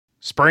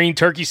Spring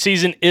turkey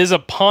season is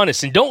upon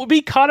us, and don't be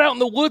caught out in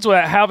the woods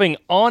without having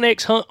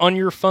onX Hunt on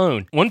your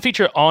phone. One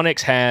feature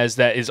onX has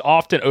that is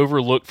often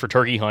overlooked for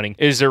turkey hunting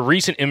is their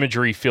recent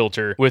imagery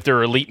filter with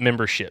their elite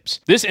memberships.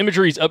 This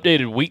imagery is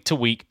updated week to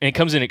week, and it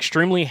comes in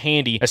extremely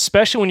handy,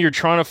 especially when you're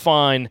trying to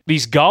find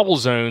these gobble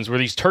zones where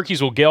these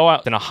turkeys will go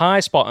out in a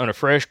high spot on a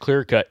fresh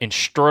clear cut and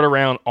strut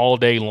around all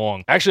day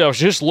long. Actually, I was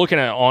just looking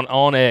at on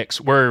onX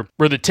where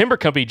the timber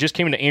company just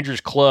came into Andrew's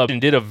club and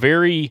did a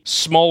very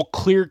small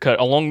clear cut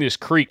along this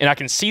creek, and I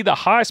can see the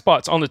high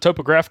spots on the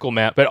topographical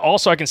map, but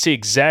also I can see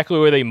exactly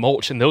where they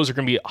mulch, and those are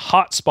going to be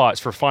hot spots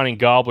for finding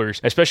gobblers,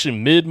 especially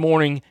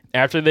mid-morning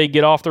after they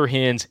get off their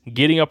hens,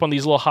 getting up on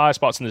these little high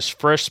spots in this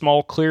fresh,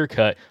 small clear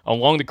cut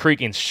along the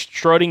creek and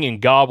strutting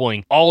and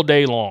gobbling all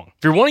day long.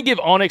 If you want to give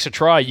onX a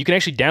try, you can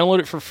actually download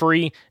it for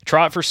free,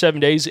 try it for 7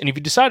 days, and if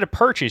you decide to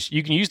purchase,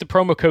 you can use the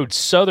promo code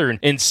SOUTHERN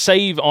and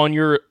save on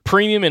your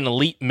premium and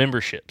elite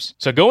memberships.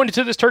 So go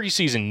into this turkey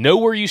season, know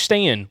where you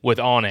stand with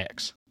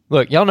onX.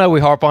 Look, y'all know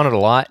we harp on it a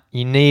lot.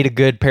 You need a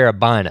good pair of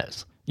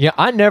binos. Yeah,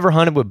 I never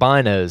hunted with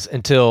binos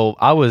until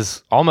I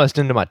was almost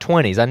into my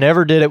 20s. I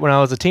never did it when I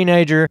was a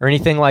teenager or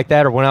anything like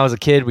that, or when I was a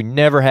kid. We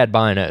never had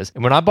binos.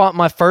 And when I bought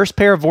my first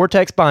pair of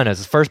Vortex binos,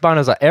 the first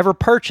binos I ever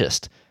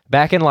purchased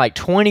back in like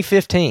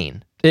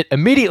 2015, it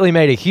immediately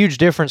made a huge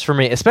difference for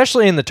me,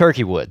 especially in the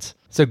turkey woods.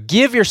 So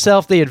give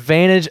yourself the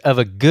advantage of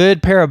a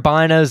good pair of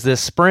binos this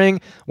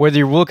spring, whether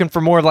you're looking for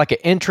more of like an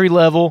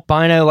entry-level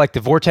bino like the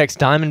Vortex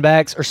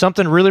Diamondbacks or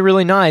something really,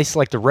 really nice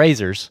like the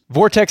Razors.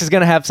 Vortex is going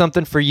to have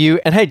something for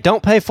you, and hey,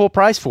 don't pay full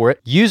price for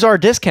it. Use our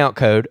discount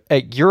code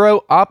at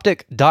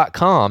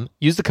eurooptic.com.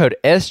 Use the code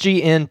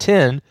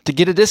SGN10 to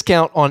get a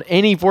discount on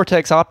any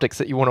Vortex optics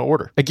that you want to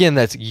order. Again,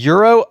 that's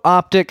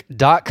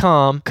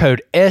eurooptic.com,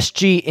 code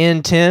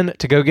SGN10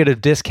 to go get a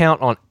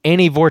discount on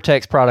any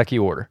Vortex product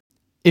you order.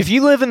 If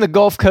you live in the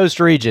Gulf Coast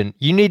region,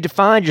 you need to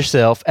find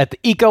yourself at the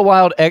Eco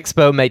Wild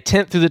Expo May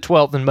 10th through the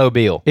 12th in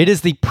Mobile. It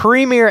is the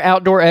premier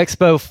outdoor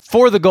expo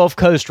for the Gulf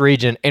Coast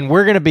region, and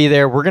we're going to be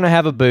there. We're going to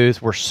have a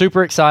booth. We're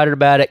super excited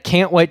about it.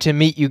 Can't wait to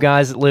meet you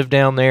guys that live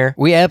down there.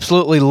 We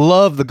absolutely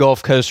love the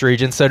Gulf Coast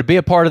region, so to be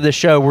a part of this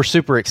show, we're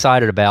super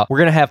excited about. We're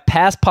going to have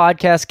past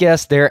podcast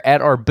guests there at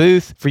our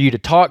booth for you to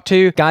talk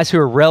to, guys who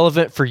are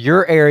relevant for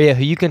your area,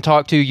 who you can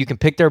talk to. You can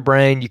pick their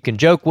brain. You can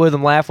joke with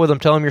them, laugh with them,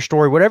 tell them your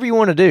story, whatever you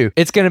want to do.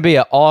 It's going to be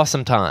an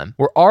awesome time.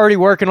 We're already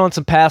working on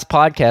some past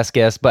podcast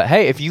guests, but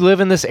hey, if you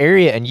live in this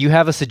area and you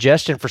have a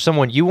suggestion for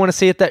someone you want to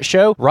see at that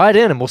show, write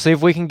in and we'll see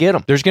if we can get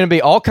them. There's going to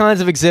be all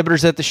kinds of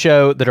exhibitors at the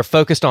show that are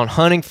focused on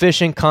hunting,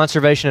 fishing,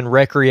 conservation, and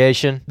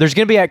recreation. There's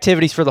going to be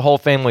activities for the whole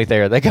family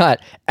there. They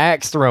got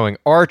axe throwing,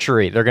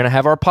 archery. They're going to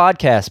have our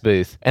podcast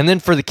booth. And then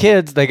for the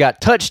kids, they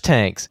got touch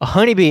tanks, a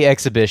honeybee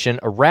exhibition,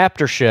 a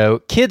raptor show,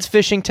 kids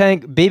fishing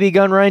tank, BB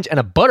gun range, and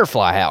a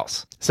butterfly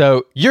house.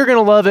 So you're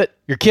going to love it.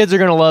 Your kids are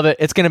going to love it.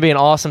 It's going to be an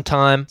awesome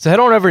time. So head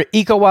on over to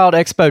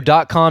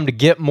ecowildexpo.com to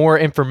get more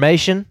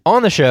information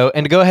on the show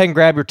and to go ahead and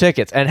grab your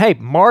tickets. And hey,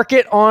 mark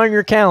it on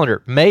your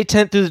calendar. May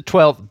 10th through the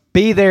 12th.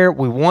 Be there.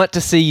 We want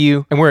to see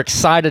you, and we're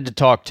excited to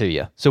talk to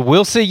you. So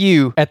we'll see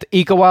you at the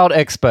Eco Wild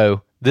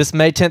Expo this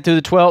May 10th through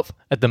the 12th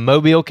at the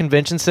Mobile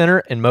Convention Center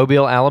in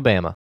Mobile,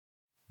 Alabama.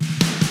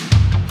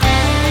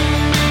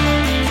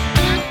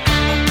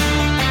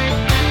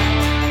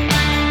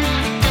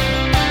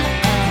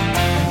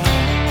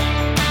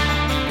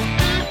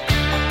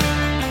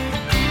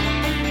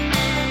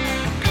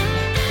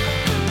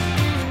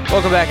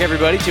 Welcome back,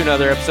 everybody, to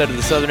another episode of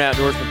the Southern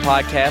Outdoorsman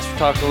Podcast. We're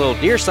talking a little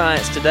deer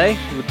science today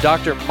with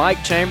Dr.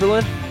 Mike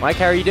Chamberlain. Mike,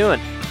 how are you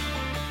doing?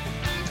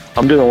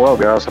 I'm doing well,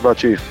 guys. How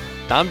about you?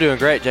 I'm doing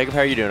great. Jacob,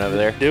 how are you doing over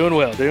there? Doing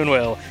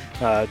well.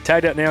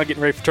 Tagged out now,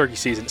 getting ready for turkey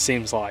season, it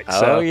seems like.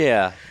 Oh,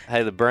 yeah.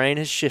 Hey, the brain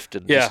has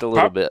shifted just a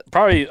little bit.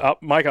 Probably,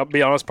 Mike, I'll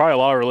be honest, probably a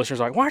lot of our listeners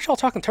are like, why aren't y'all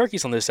talking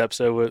turkeys on this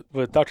episode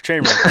with Dr.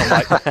 Chamberlain? I'm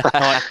like,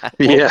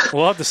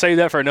 we'll have to save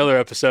that for another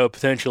episode,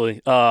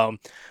 potentially.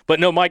 But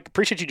no, Mike,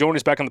 appreciate you joining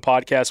us back on the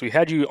podcast. We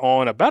had you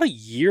on about a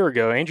year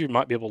ago. Andrew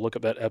might be able to look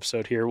up that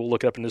episode here. We'll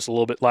look it up in just a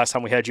little bit. Last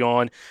time we had you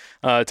on,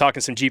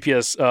 talking some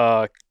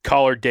GPS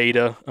collar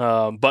data.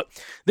 But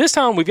this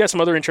time we've got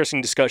some other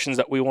interesting discussions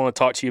that we want to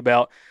talk to you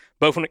about,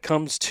 both when it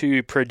comes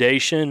to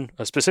predation,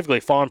 specifically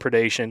fawn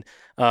predation,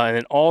 and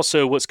then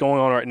also what's going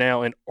on right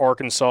now in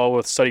Arkansas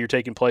with a study you're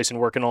taking place and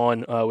working on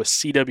with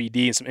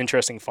CWD and some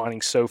interesting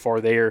findings so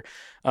far there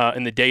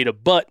in the data.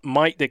 But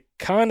Mike, to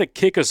kind of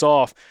kick us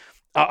off,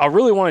 I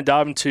really want to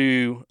dive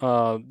into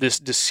this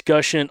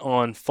discussion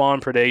on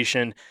fawn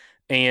predation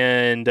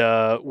and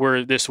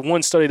where this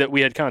one study that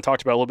we had kind of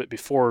talked about a little bit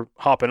before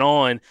hopping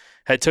on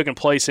had taken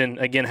place, and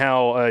again,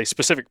 how a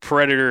specific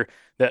predator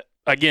that,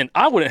 again,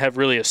 I wouldn't have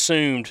really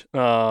assumed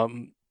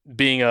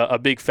being a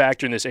big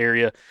factor in this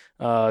area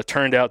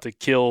turned out to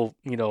kill,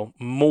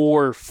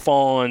 more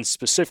fawns,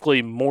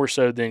 specifically more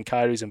so than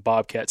coyotes and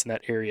bobcats in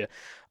that area.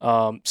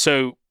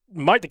 So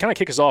Mike, to kind of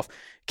kick us off,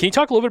 can you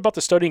talk a little bit about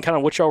the study and kind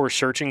of what y'all were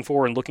searching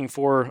for and looking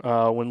for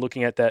when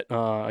looking at that,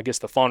 I guess,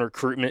 the fawn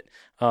recruitment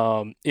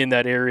in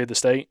that area of the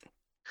state?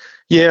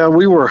 Yeah,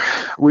 we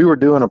were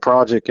doing a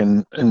project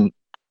in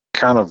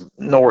kind of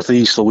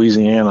northeast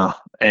Louisiana,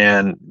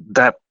 and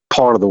that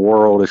part of the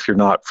world, if you're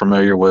not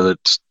familiar with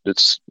it,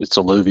 it's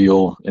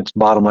alluvial. It's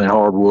bottomland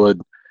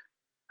hardwood.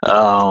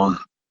 A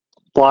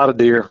lot of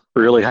deer,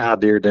 really high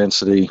deer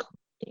density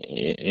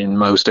in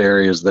most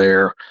areas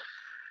there.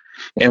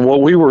 And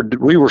what we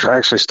were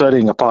actually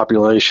studying a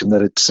population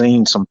that had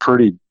seen some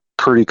pretty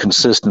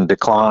consistent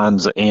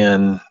declines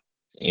in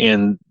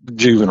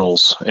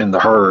juveniles in the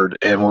herd,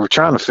 and we were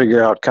trying to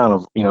figure out kind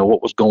of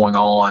what was going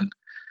on.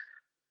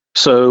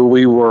 So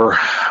we were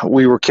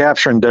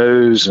capturing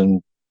does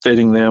and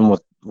fitting them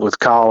with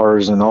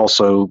collars, and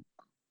also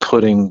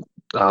putting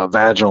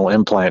vaginal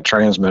implant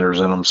transmitters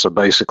in them. So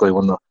basically,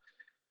 when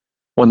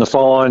the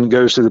fawn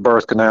goes through the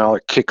birth canal,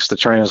 it kicks the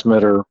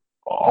transmitter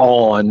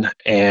on,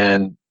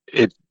 and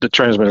the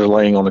transmitter is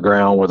laying on the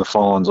ground where the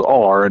fawns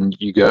are, and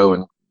you go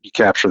and you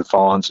capture the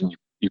fawns, and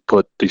you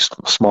put these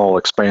small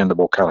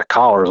expandable kind of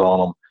collars on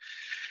them,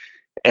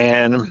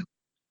 and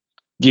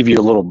give you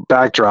a little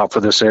backdrop for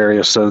this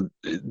area. So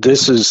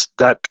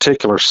that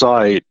particular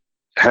site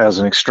has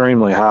an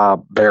extremely high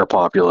bear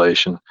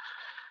population.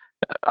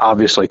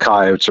 Obviously,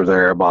 coyotes are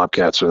there,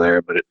 bobcats are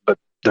there, but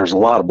there's a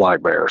lot of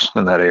black bears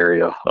in that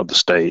area of the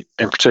state,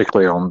 and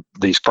particularly on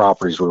these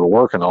properties we were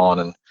working on.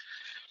 And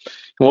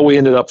what we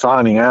ended up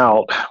finding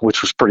out,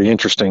 which was pretty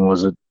interesting,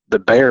 was that the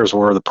bears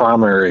were the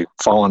primary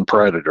fawn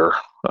predator.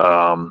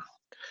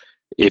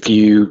 If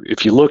you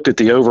looked at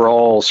the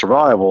overall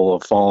survival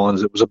of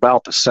fawns, it was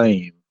about the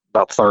same,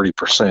 about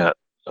 30%,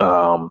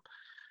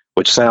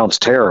 which sounds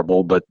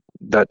terrible, but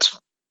that's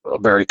a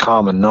very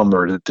common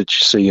number that you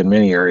see in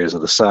many areas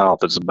of the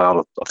South. It's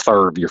about a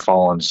third of your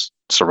fawns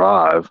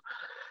survive.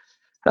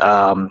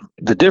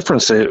 The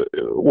difference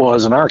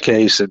was, in our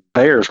case, that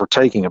bears were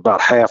taking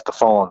about half the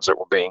fawns that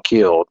were being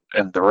killed,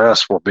 and the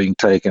rest were being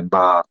taken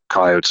by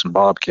coyotes and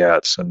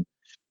bobcats, and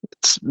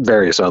it's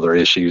various other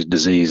issues,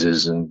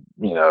 diseases, and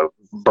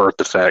birth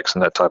defects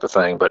and that type of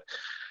thing. But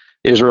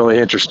it was really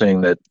interesting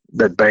that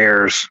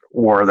bears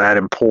were that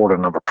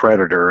important of a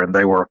predator, and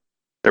they were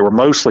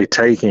mostly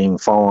taking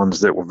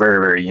fawns that were very,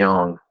 very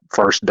young,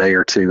 first day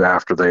or two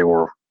after they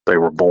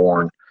were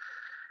born.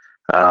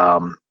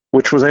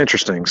 Which was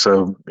interesting.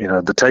 So,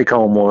 the take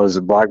home was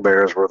that black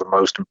bears were the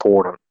most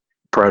important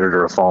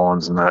predator of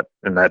fawns in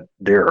that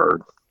deer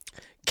herd.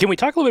 Can we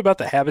talk a little bit about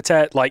the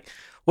habitat? Like,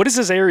 what does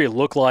this area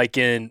look like,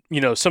 and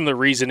some of the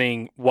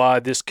reasoning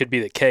why this could be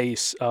the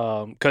case?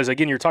 Because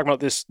again, you're talking about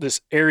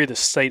this area of the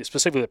state,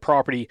 specifically the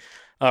property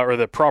or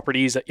the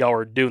properties that y'all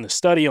are doing the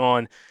study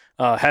on,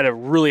 had a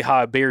really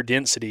high bear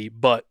density.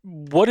 But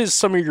what is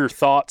some of your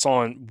thoughts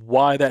on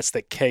why that's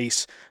the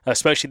case,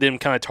 especially them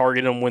kind of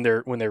targeting them when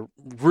they're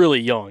really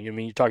young? I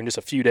mean, you're talking just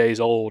a few days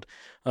old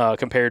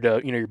compared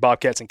to your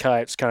bobcats and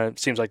coyotes. Kind of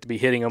seems like to be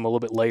hitting them a little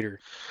bit later.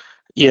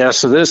 Yeah,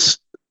 so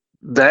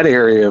that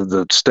area of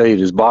the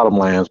state is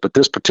bottomlands, but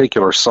this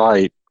particular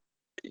site,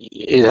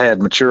 it had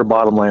mature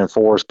bottomland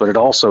forest, but it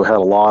also had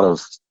a lot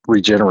of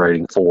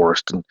regenerating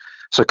forest, and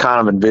so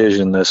kind of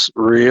envision this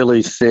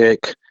really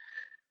thick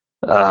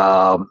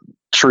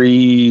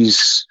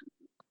trees,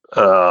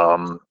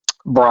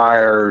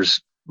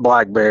 briars,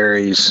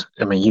 blackberries,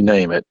 I mean, you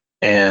name it,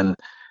 and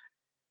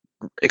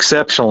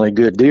exceptionally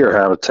good deer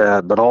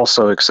habitat, but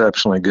also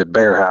exceptionally good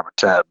bear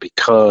habitat,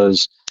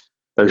 because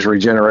those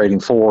regenerating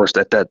forests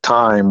at that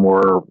time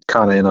were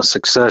kind of in a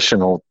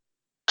successional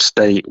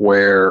state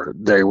where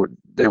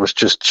it was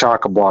just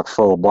chock-a-block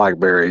full of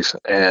blackberries,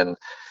 and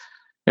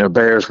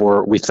bears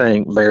were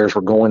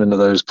going into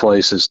those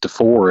places to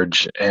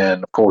forage.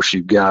 And of course,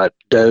 you've got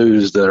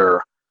does that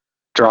are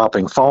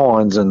dropping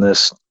fawns in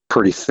this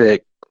pretty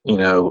thick,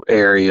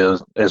 area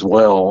as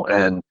well.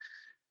 And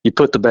you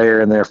put the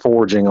bear in there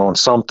foraging on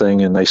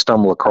something, and they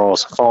stumble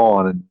across a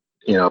fawn, and,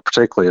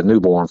 particularly a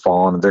newborn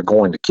fawn, and they're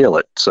going to kill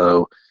it.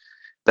 So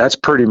that's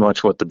pretty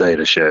much what the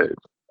data showed.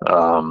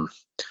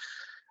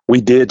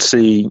 We did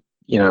see,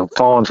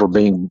 fawns were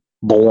being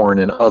born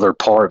in other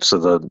parts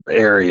of the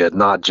area,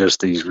 not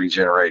just these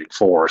regenerating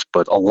forests,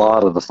 but a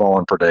lot of the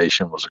fawn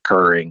predation was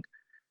occurring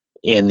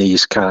in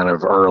these kind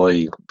of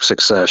early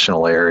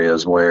successional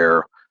areas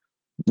where,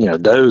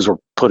 does were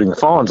putting the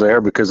fawns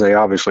there because they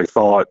obviously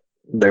thought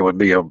there would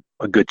be a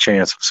good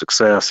chance of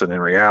success. And in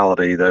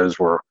reality, those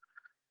were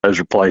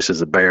places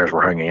that bears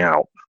were hanging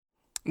out.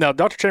 Now,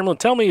 Dr. Chamberlain,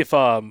 tell me if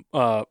I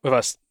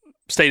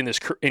stating this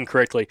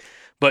incorrectly,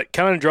 but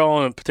kind of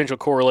drawing a potential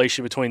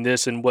correlation between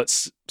this and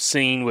what's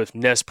seen with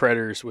nest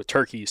predators with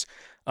turkeys.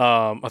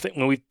 I think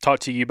when we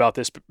talked to you about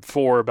this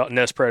before, about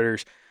nest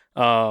predators,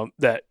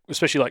 that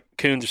especially like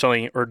coons or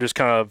something, or just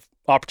kind of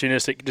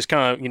opportunistic, just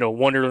kind of,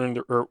 wandering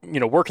or,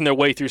 working their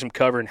way through some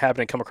cover and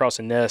happening to come across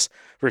a nest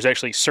versus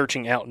actually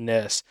searching out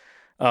nests.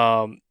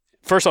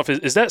 First off,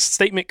 is that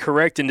statement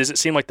correct? And does it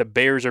seem like the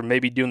bears are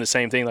maybe doing the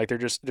same thing? Like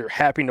they're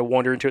happy to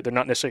wander into it. They're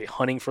not necessarily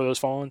hunting for those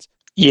fawns.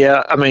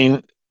 Yeah. I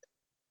mean,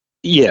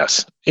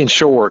 yes. In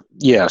short,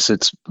 yes,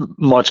 it's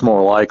much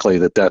more likely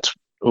that's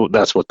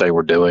what they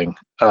were doing.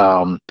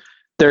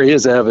 There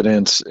is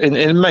evidence, and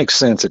it makes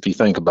sense if you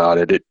think about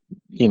it.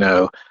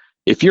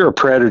 If you're a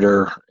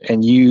predator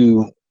and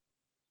you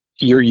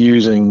you're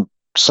using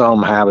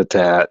some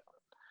habitat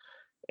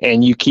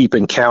and you keep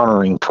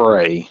encountering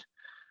prey,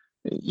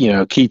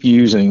 keep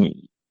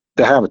using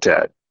the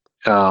habitat.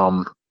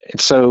 And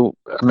so,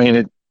 I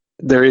mean,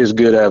 there is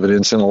good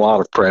evidence in a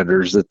lot of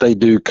predators that they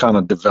do kind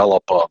of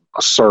develop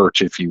a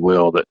search, if you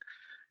will, that,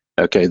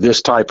 okay,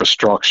 this type of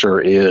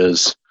structure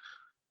is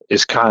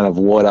kind of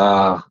what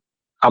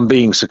I'm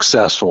being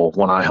successful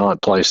when I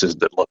hunt places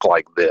that look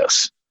like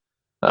this.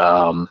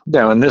 Now,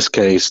 in this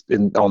case,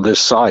 on this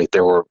site,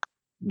 there were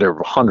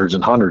hundreds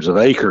and hundreds of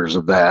acres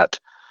of that.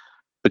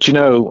 But,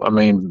 I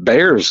mean,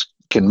 bears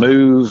can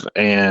move,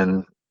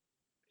 and,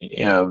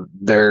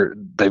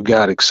 they've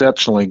got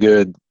exceptionally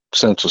good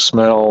sense of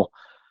smell.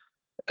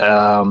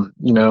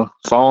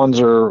 Fawns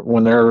are,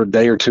 when they're a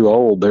day or two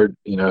old,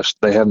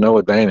 they have no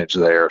advantage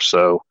there.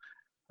 So,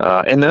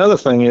 and the other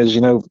thing is,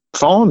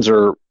 fawns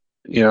are,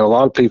 a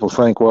lot of people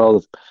think,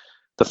 well,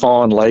 the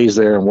fawn lays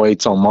there and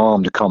waits on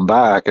mom to come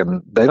back,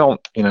 and they don't,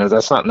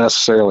 that's not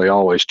necessarily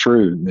always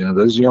true.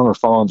 Those younger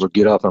fawns will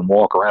get up and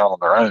walk around on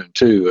their own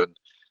too.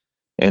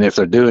 And if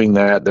they're doing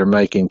that, they're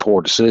making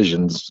poor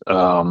decisions,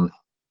 and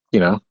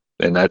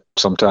that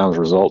sometimes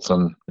results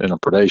in a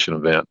predation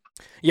event.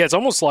 Yeah, it's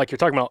almost like you're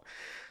talking about,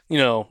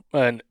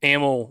 an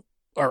animal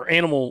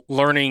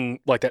learning,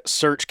 like that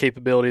search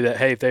capability that,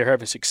 hey, if they're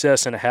having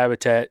success in a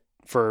habitat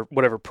for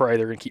whatever prey,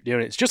 they're going to keep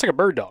doing it. It's just like a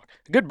bird dog.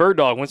 A good bird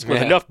dog, with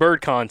enough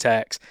bird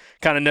contacts,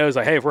 kind of knows,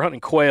 like, hey, if we're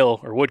hunting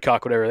quail or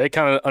woodcock, whatever, they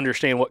kind of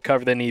understand what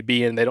cover they need to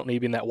be in. They don't need to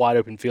be in that wide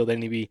open field. They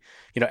need to be,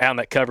 out in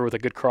that cover with a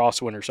good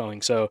crosswind or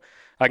something. So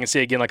I can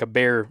see, again, like a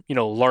bear,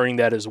 learning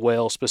that as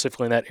well,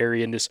 specifically in that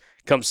area, and just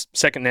comes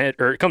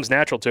it comes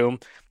natural to them,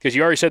 because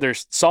you already said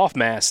there's soft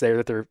mass there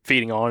that they're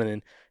feeding on, and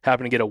then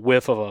happen to get a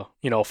whiff of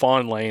a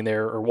fawn laying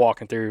there or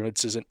walking through.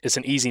 It's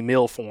an easy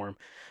meal for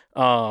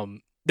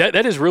them.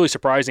 That is really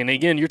surprising. And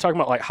again, you're talking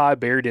about like high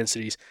bear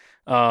densities.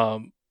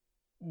 In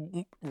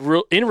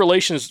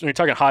relation, when you're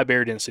talking high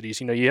bear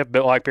densities, you have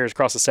black bears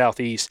across the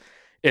southeast.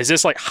 Is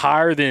this like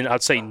higher than,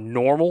 I'd say,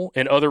 normal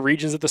in other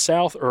regions of the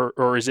South,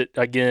 or is it,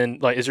 again,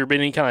 like, has there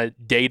been any kind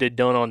of data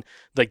done on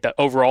like the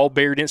overall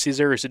bear densities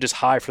there, or is it just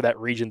high for that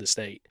region of the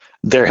state?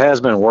 There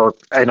has been work,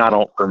 and I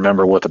don't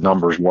remember what the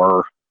numbers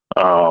were.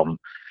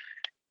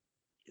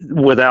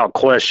 Without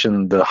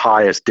question, the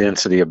highest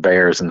density of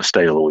bears in the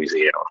state of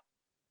Louisiana,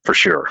 for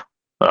sure.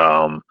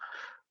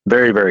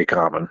 Very, very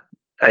common.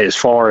 As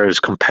far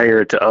as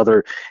compared to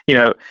other,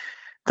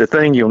 the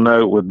thing you'll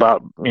note with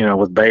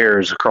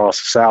bears across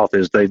the South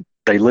is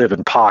they live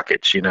in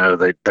pockets.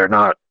 They're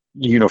not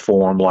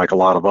uniform like a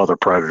lot of other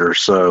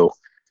predators. So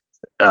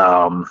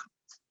I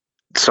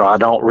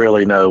don't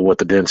really know what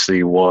the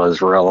density was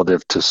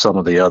relative to some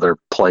of the other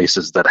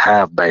places that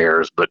have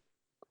bears, but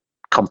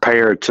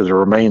compared to the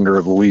remainder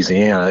of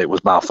Louisiana, it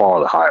was by far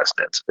the highest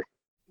density.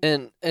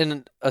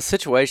 In a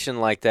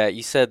situation like that,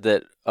 you said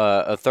that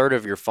a third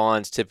of your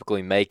fawns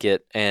typically make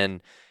it,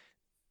 and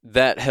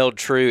that held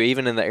true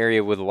even in the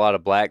area with a lot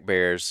of black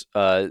bears.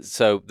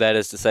 So that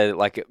is to say that,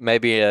 like,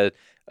 maybe a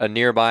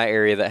nearby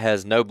area that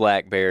has no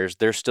black bears,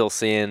 they're still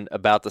seeing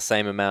about the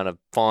same amount of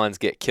fawns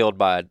get killed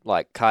by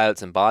like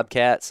coyotes and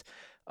bobcats.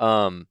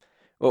 Well,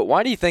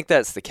 why do you think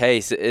that's the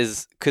case?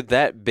 Could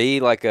that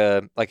be like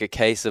a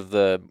case of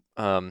the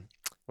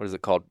what is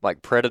it called?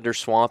 Like predator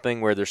swamping,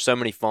 where there's so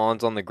many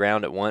fawns on the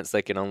ground at once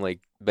they can only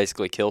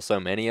basically kill so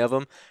many of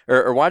them?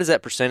 Or why does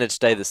that percentage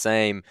stay the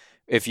same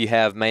if you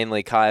have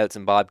mainly coyotes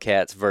and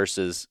bobcats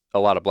versus a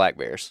lot of black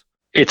bears?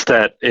 It's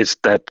that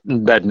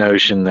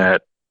notion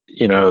that,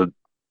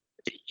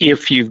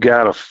 if you've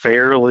got a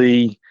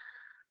fairly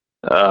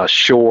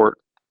short,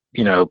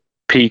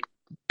 peak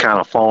kind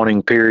of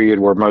fawning period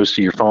where most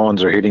of your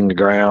fawns are hitting the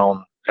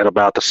ground at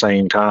about the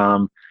same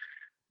time,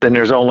 then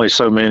there's only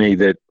so many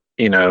that,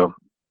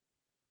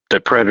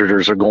 that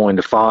predators are going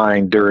to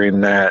find during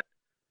that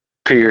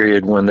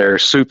period when they're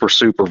super,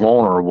 super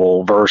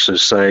vulnerable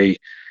versus, say,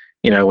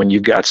 when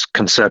you've got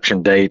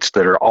conception dates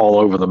that are all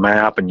over the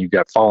map and you've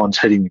got fawns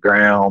hitting the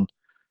ground,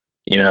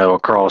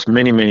 across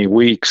many, many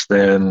weeks,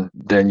 then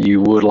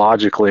you would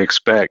logically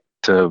expect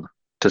to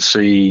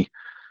see,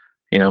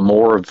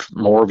 more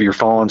of your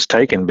fawns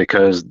taken,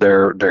 because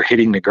they're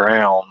hitting the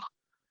ground,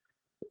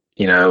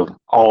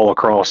 all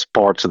across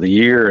parts of the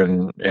year,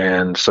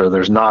 and so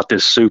there's not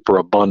this super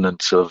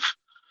abundance of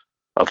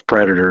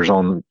predators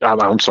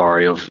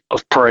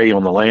of prey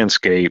on the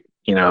landscape,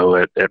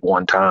 at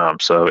one time.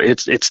 So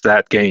it's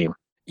that game.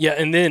 Yeah,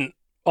 and then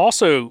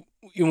also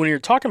when you're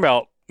talking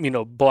about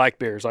black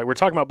bears, like we're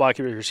talking about black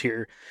bears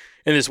here,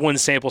 and this one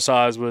sample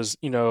size was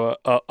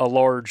a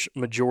large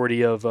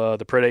majority of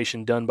the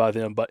predation done by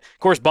them. But of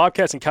course,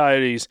 bobcats and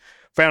coyotes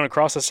found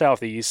across the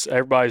southeast.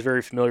 Everybody's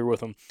very familiar with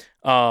them.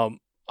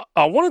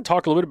 I want to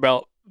talk a little bit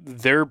about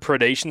their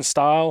predation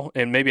style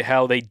and maybe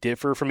how they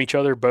differ from each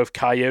other, both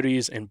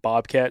coyotes and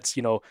bobcats.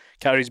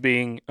 Coyotes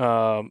being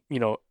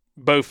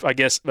both, I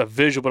guess, a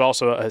visual but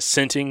also a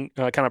scenting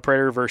kind of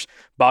predator, versus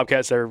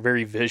bobcats that are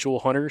very visual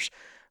hunters.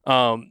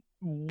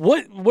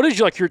 What is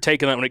your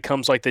take on that when it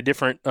comes like the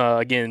different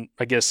again,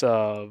 I guess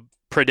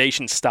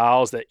predation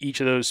styles that each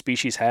of those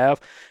species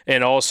have?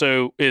 And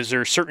also, is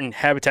there certain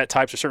habitat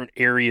types or certain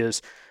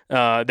areas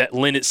that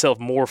lend itself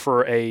more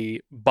for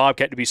a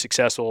bobcat to be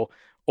successful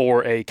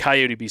or a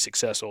coyote to be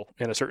successful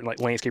in a certain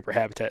like landscape or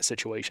habitat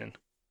situation?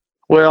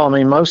 Well, I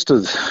mean,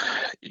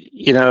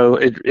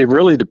 it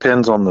really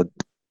depends on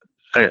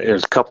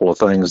there's a couple of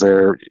things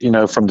there,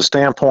 from the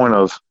standpoint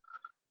of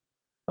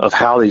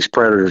how these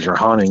predators are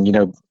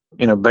hunting.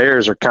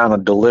 Bears are kind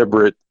of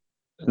deliberate.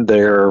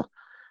 They're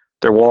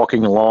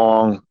walking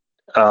along.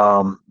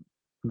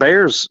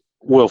 Bears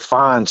will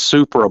find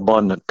super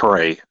abundant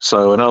prey.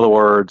 So in other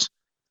words,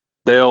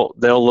 they'll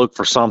look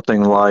for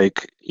something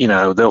like,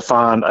 they'll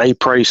find a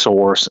prey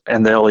source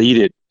and they'll eat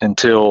it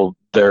until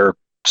they're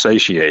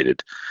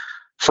satiated.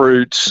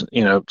 Fruits,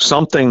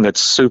 something that's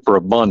super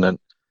abundant.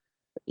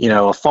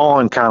 A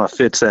fawn kind of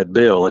fits that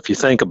bill if you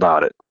think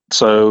about it.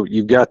 So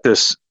you got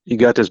this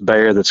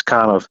bear that's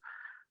kind of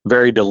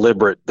very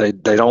deliberate. They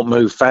don't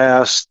move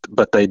fast,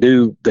 but they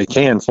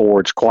can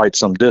forage quite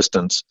some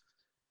distance.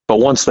 But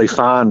once they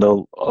find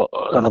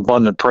an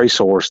abundant prey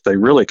source, they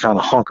really kind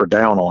of hunker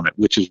down on it,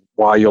 which is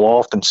why you'll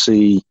often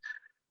see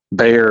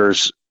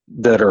bears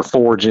that are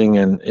foraging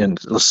in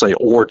let's say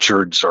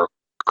orchards or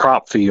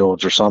crop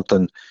fields or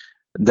something.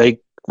 They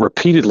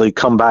repeatedly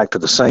come back to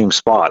the same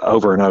spot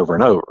over and over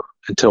and over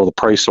until the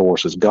prey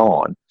source is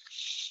gone.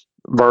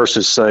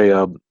 Versus say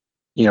a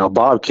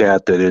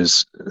bobcat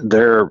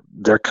they're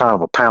kind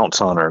of a pounce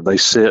hunter. They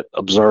sit,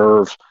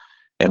 observe,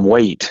 and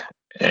wait,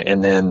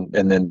 and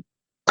then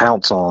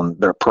pounce on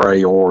their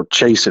prey or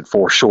chase it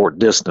for a short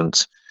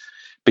distance,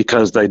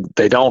 because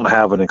they don't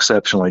have an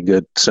exceptionally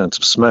good sense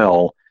of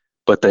smell,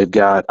 but they've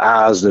got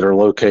eyes that are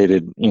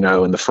located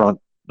in the front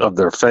of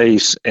their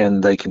face,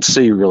 and they can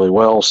see really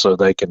well, so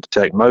they can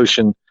detect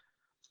motion.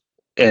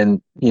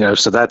 And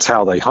so that's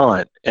how they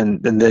hunt.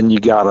 And then you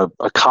got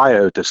a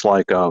coyote that's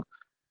like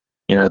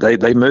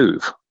they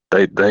move.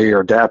 They are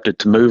adapted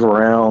to move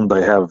around.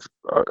 They have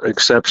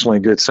exceptionally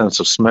good sense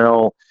of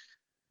smell.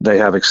 They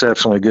have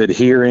exceptionally good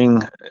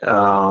hearing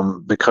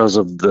because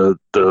of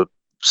the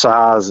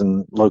size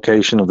and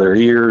location of their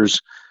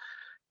ears.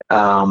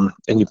 And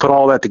you put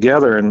all that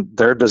together, and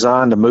they're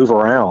designed to move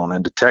around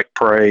and detect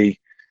prey.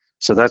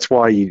 So that's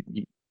why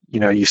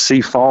you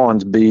see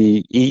fawns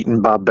be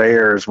eaten by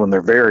bears when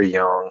they're very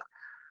young.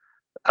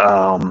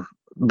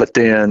 But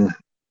then,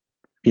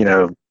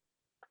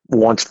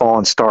 once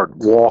fawns start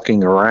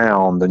walking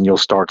around, then you'll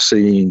start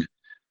seeing,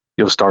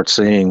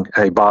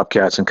 hey,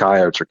 bobcats and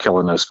coyotes are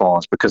killing those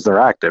fawns because they're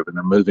active and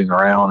they're moving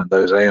around, and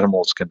those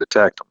animals can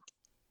detect them.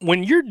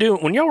 When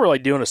y'all were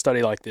like doing a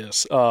study like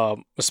this,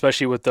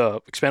 especially with the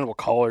expandable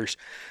collars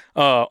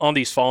on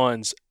these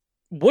fawns,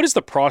 what is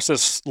the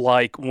process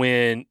like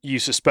when you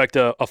suspect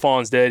a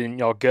fawn's dead and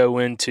y'all go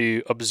in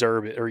to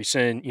observe it, or you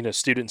send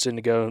students in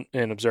to go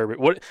and observe it?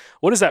 What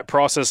is that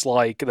process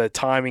like, the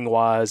timing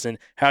wise, and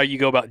how you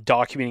go about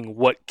documenting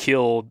what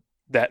killed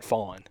that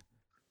fawn?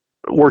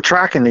 We're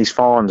tracking these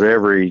fawns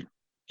every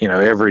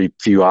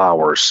few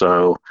hours.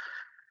 So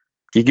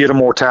you get a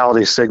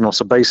mortality signal.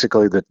 So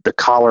basically the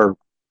collar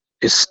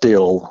is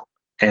still,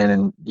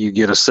 and you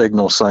get a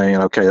signal saying,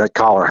 okay, that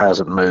collar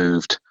hasn't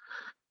moved.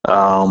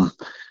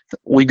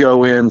 We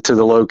go into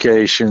the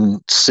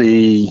location,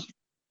 see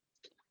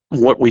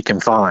what we can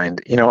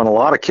find. In a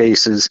lot of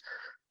cases,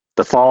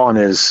 the fawn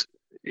is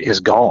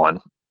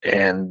gone,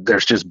 and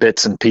there's just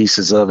bits and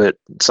pieces of it.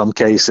 In some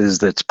cases,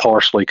 that's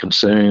partially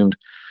consumed.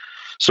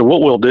 So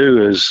what we'll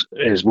do is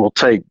we'll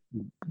take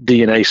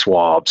DNA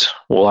swabs.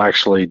 We'll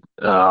actually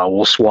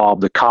we'll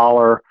swab the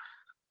collar.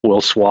 We'll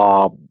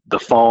swab the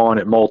fawn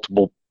at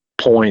multiple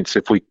points.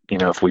 If we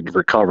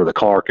recover the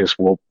carcass,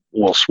 we'll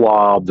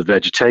swab the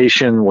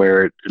vegetation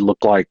where it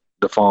looked like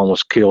the fawn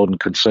was killed and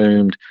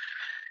consumed.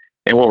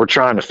 And what we're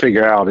trying to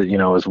figure out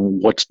is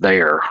what's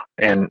there.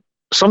 And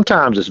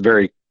sometimes it's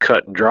very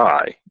cut and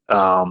dry.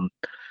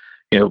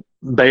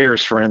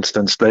 Bears, for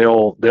instance,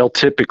 they'll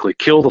typically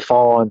kill the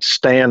fawn,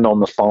 stand on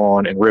the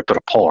fawn, and rip it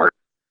apart.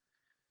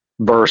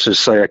 Versus,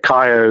 say, a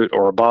coyote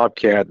or a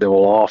bobcat, they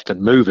will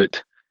often move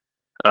it,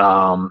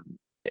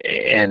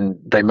 and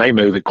they may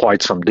move it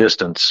quite some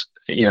distance.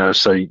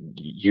 So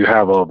you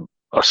have a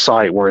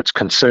site where it's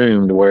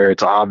consumed, where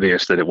it's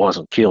obvious that it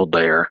wasn't killed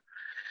there.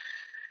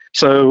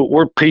 So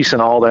we're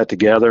piecing all that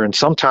together, and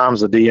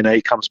sometimes the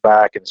DNA comes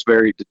back and it's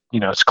very,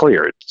 it's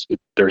clear.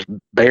 There's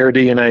bear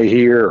DNA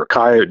here or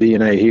coyote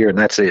DNA here, and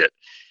that's it.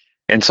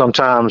 And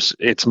sometimes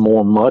it's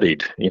more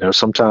muddied.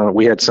 Sometimes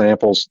we had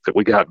samples that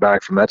we got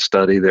back from that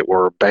study that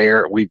were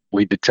bear.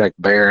 We detect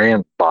bear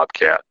and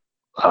bobcat.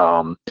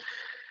 And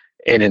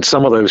in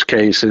some of those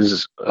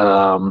cases,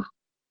 some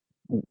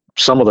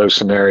of those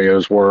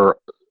scenarios where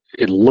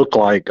it looked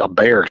like a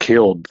bear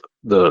killed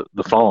the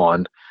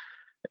fawn,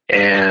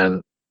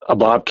 and a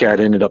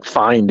bobcat ended up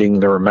finding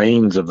the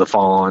remains of the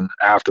fawn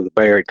after the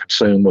bear had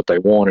consumed what they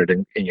wanted,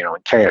 and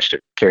cached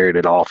it, carried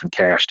it off and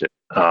cached it.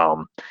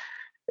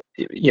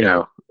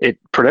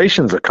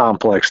 Predation's a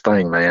complex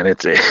thing, man.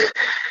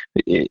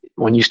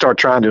 When you start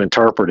trying to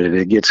interpret it,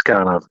 it gets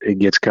kind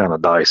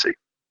of dicey.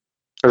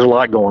 There's a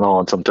lot going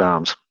on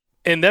sometimes.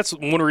 And that's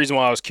one reason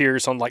why I was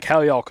curious on like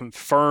how y'all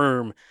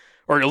confirm,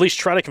 or at least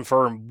try to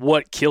confirm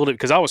what killed it,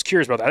 because I was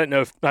curious about that.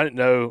 I didn't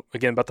know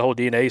again about the whole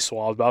DNA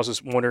swab, but I was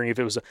just wondering if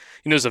it was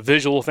it's a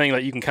visual thing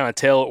that you can kind of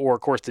tell, or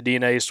of course the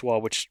DNA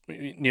swab, which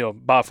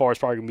by far is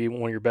probably gonna be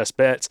one of your best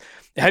bets.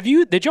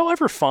 Did y'all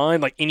ever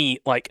find like any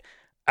like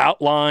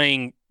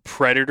outlying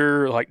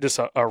predator, like just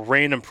a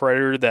random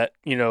predator that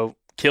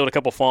killed a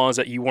couple fawns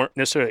that you weren't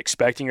necessarily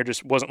expecting, or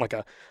just wasn't like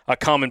a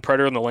common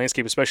predator in the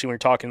landscape, especially when you're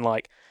talking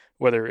like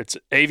whether it's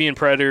avian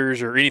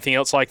predators or anything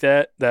else like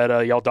that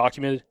y'all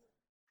documented?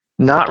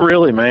 Not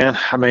really, man.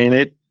 I mean,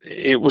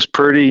 it was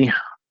pretty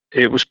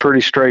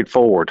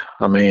straightforward.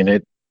 I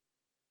mean,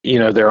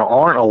 there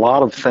aren't a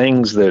lot of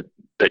things that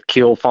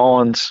kill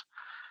fawns,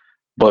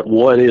 but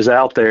what is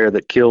out there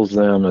that kills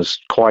them is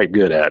quite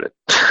good at it.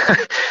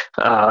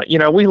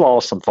 We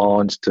lost some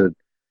fawns to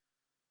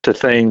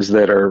things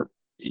that are,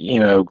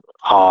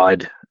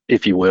 odd,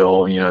 if you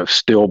will,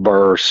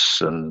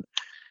 stillbursts and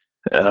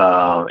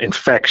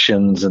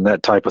infections and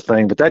that type of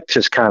thing, but that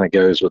just kind of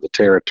goes with the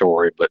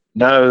territory. But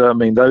no, I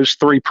mean, those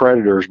three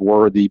predators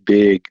were the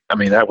big, I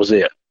mean, that was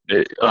it.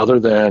 Other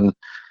than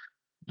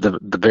the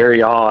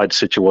very odd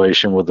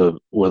situation with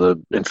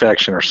a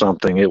infection or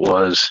something, it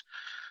was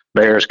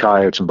bears,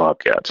 coyotes, and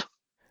bobcats.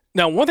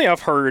 Now, one thing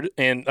I've heard,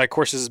 and of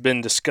course this has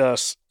been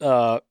discussed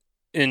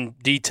in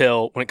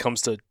detail when it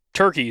comes to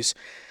turkeys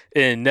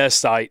and nest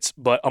sites,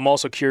 but I'm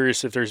also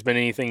curious if there's been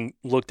anything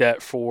looked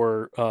at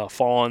for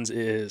fawns,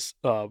 is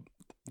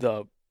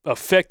the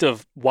effect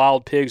of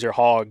wild pigs or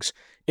hogs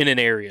in an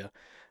area.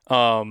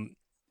 Are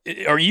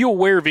you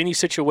aware of any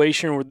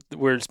situation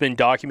where it's been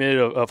documented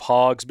of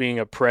hogs being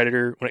a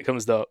predator when it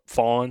comes to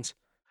fawns?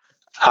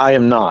 I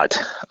am not.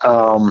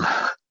 I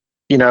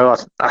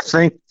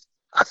think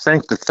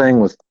the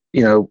thing with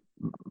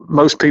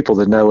most people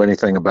that know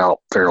anything about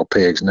feral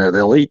pigs know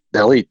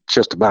they'll eat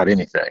just about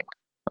anything.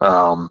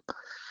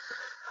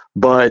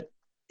 But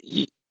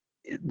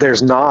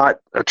there's not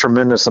a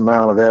tremendous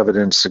amount of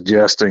evidence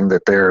suggesting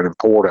that they're an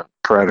important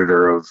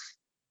predator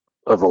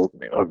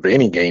of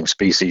any game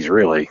species,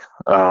 really.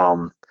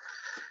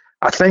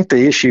 I think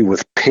the issue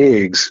with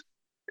pigs,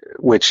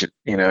 which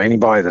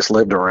anybody that's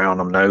lived around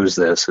them knows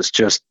this, is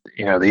just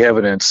the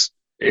evidence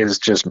is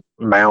just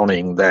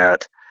mounting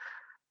that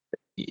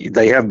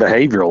they have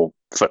behavioral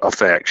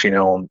effects,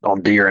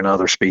 on deer and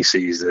other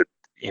species, that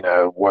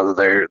whether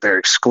they're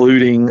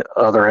excluding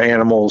other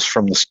animals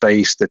from the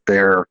space that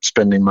they're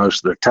spending most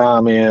of their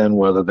time in,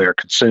 whether they're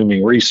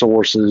consuming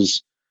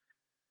resources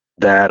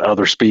that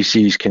other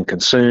species can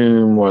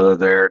consume, whether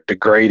they're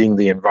degrading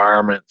the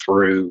environment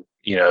through,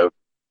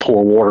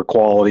 poor water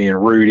quality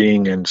and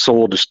rooting and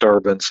soil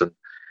disturbance. And,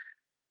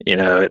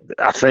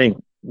 I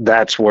think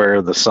that's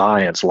where the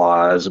science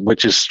lies,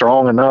 which is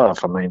strong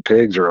enough. I mean,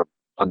 pigs are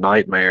a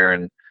nightmare,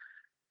 and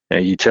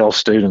you tell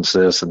students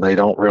this and they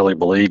don't really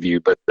believe you,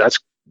 but that's,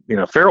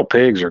 feral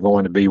pigs are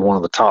going to be one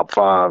of the top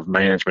 5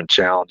 management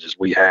challenges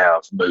we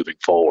have moving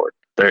forward.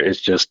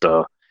 It's just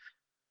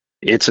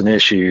it's an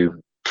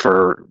issue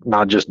for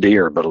not just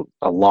deer, but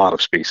a lot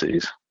of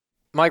species.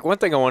 Mike, one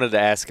thing I wanted to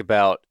ask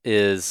about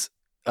is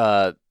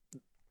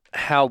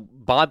how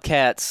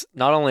bobcats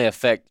not only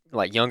affect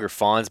like younger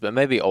fawns, but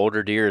maybe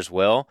older deer as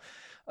well.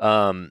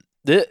 Growing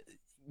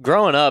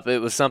up, it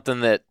was something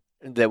that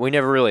we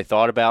never really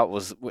thought about.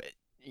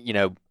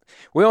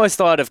 We always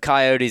thought of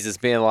coyotes as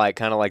being like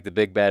kind of like the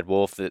big bad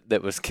wolf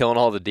that was killing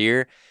all the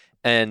deer.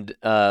 And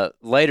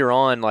later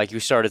on, like, you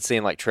started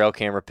seeing like trail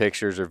camera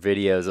pictures or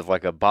videos of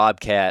like a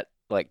bobcat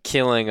like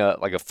killing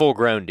a full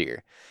grown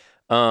deer.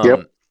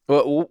 Yep.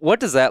 What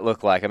does that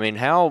look like? I mean,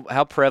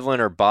 how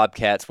prevalent are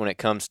bobcats when it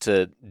comes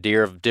to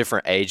deer of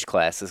different age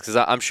classes? Because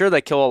I'm sure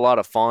they kill a lot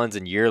of fawns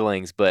and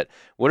yearlings, but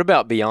what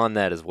about beyond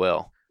that as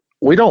well?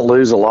 We don't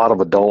lose a lot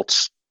of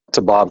adults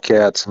to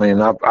bobcats. I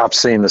mean, I've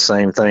seen the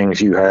same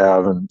things you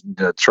have, and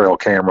the trail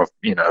camera,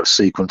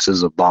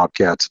 sequences of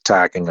bobcats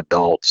attacking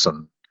adults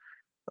and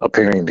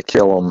appearing to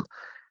kill them.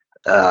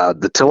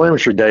 The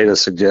telemetry data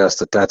suggests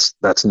that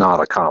that's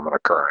not a common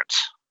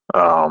occurrence.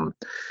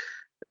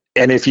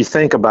 And if you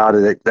think about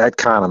it, that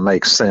kind of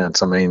makes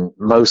sense. I mean,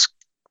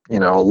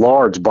 a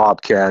large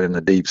bobcat in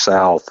the deep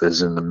South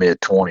is in the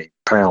mid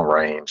 20-pound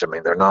range. I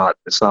mean,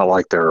 it's not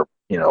like they're, a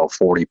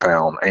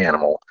 40-pound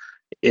animal,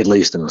 at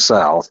least in the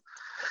South.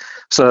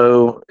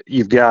 So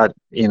you've got,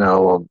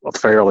 a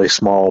fairly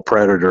small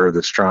predator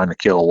that's trying to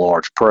kill a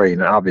large prey.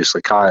 And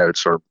obviously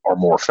coyotes are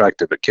more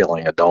effective at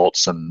killing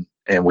adults. And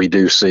we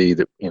do see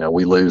that,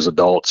 we lose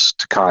adults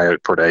to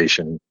coyote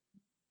predation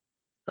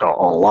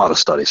on a lot of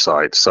study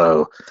sites.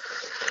 So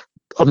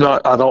I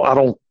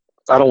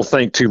don't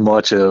think too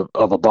much of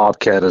a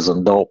bobcat as an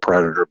adult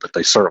predator, but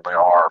they certainly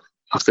are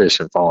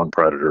efficient fawn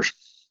predators.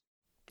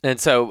 And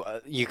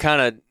so you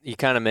kind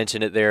of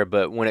mentioned it there,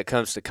 but when it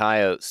comes to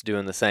coyotes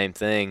doing the same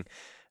thing,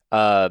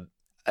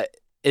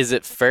 is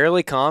it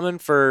fairly common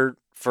for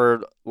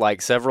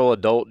like several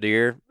adult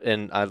deer,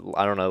 and I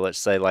don't know, let's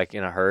say like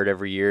in a herd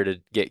every year,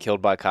 to get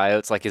killed by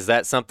coyotes? Like, is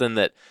that something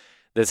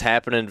that's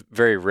happening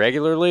very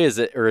regularly? Is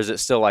it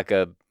still like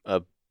a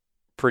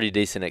pretty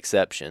decent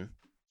exception?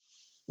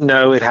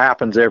 No, it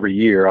happens every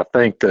year. I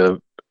think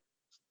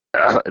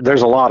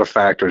there's a lot of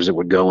factors that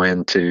would go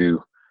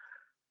into,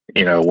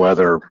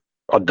 whether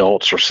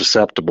adults are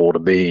susceptible to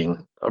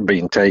being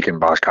taken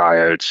by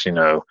coyotes.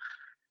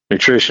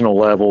 Nutritional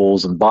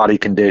levels and body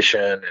condition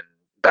and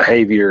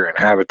behavior and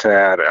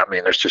habitat. I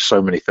mean, there's just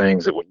so many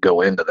things that would go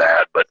into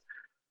that.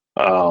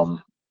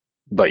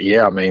 But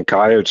yeah, I mean,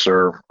 coyotes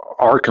are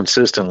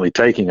consistently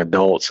taking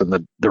adults,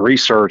 and the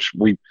research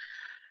we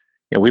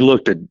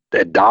looked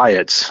at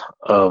diets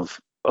of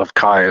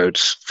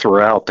coyotes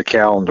throughout the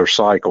calendar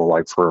cycle,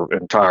 like for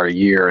an entire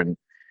year,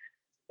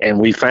 and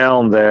we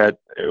found that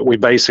we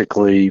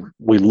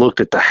looked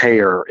at the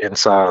hair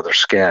inside of their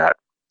scat,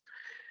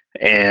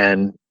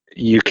 and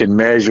you can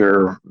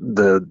measure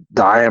the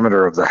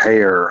diameter of the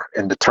hair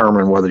and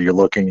determine whether you're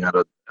looking at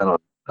an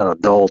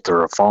adult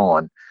or a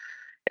fawn.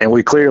 And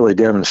we clearly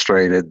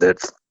demonstrated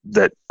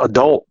that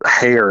adult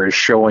hair is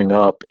showing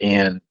up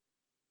in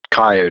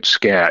coyote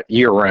scat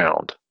year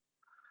round.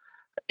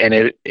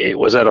 And it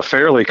was at a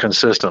fairly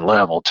consistent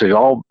level too,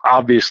 all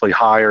obviously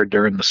higher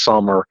during the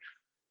summer,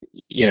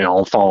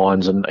 on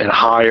fawns, and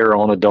higher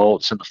on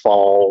adults in the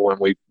fall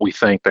when we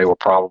think they were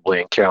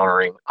probably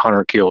encountering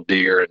hunter-killed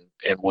deer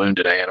and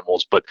wounded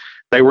animals. But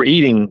they were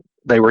eating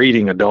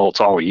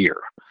adults all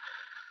year.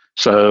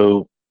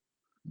 So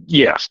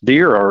yes,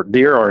 deer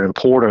are an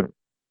important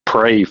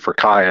prey for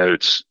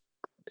coyotes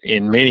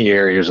in many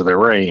areas of their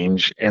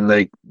range, and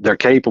they're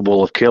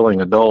capable of killing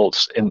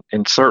adults in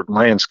certain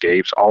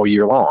landscapes all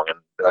year long, and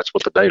that's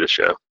what the data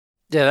show.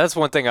 Yeah, that's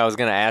one thing I was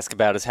going to ask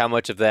about, is how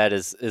much of that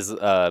is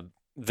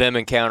them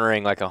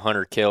encountering like a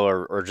hunter kill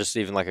or just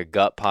even like a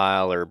gut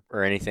pile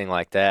or anything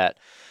like that.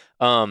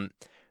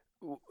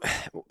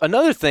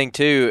 Another thing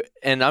too,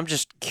 and I'm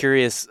just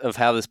curious of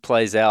how this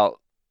plays out,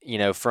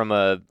 from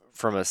a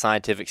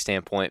scientific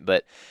standpoint,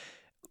 but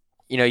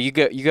you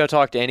go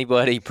talk to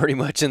anybody pretty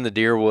much in the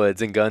deer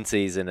woods in gun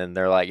season, and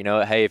they're like,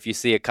 hey, if you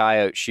see a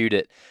coyote, shoot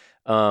it.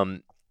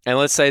 And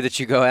let's say that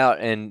you go out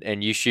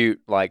and you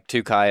shoot like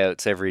 2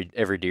 coyotes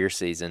every deer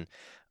season.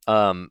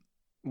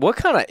 What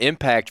kind of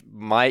impact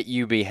might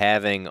you be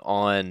having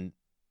on,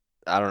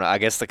 I don't know, I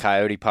guess the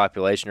coyote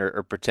population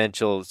or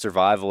potential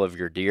survival of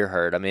your deer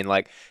herd? I mean,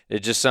 like,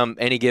 it's just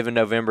any given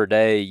November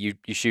day, you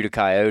shoot a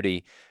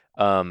coyote.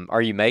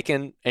 Are you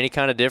making any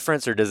kind of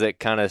difference, or does it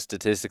kind of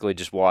statistically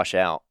just wash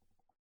out?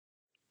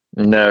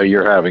 No,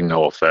 you're having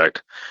no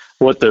effect.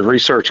 What the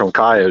research on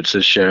coyotes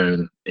has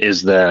shown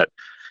is that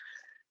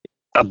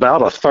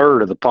about a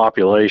third of the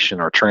population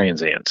are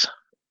transients.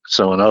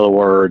 So in other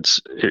words,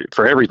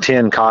 for every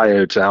 10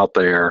 coyotes out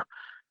there,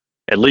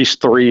 at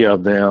least 3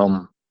 of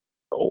them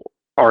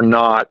are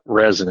not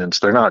residents.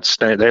 They're not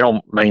they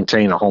don't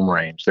maintain a home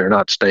range. They're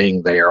not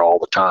staying there all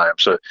the time.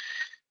 So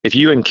if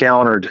you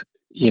encountered,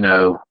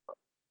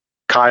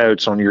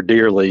 coyotes on your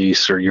deer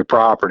lease or your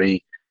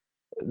property,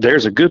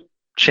 there's a good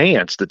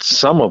chance that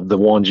some of the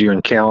ones you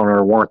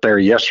encounter weren't there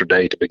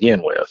yesterday to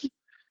begin with.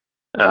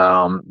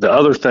 The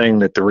other thing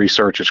that the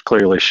research has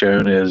clearly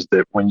shown is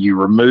that when you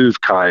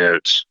remove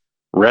coyotes,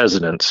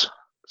 residents,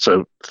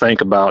 so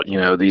think about,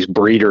 these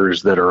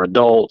breeders that are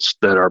adults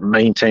that are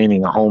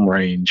maintaining a home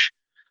range,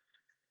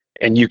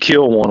 and you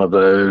kill one of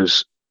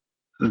those,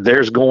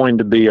 there's going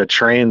to be a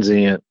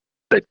transient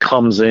that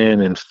comes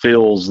in and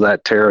fills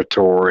that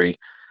territory.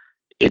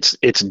 It's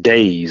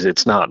days,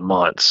 it's not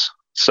months.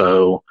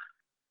 So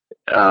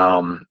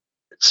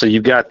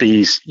you've got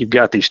these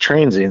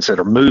transients that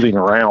are moving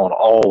around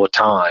all the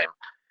time,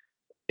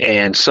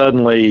 and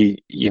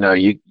suddenly,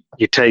 you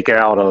take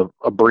out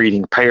a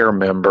breeding pair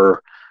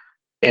member,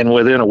 and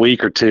within a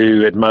week or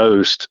two at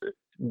most,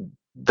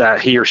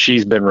 that he or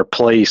she's been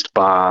replaced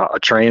by a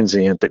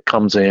transient that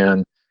comes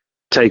in,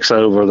 takes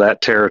over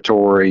that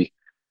territory,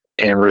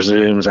 and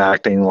resumes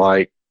acting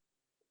like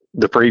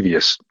the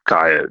previous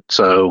coyote.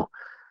 So,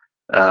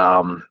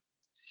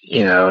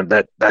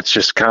 that's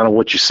just kind of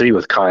what you see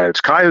with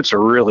coyotes. Coyotes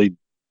are really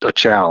a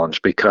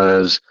challenge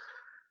because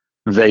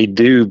they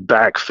do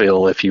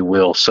backfill, if you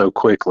will, so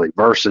quickly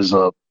versus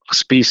a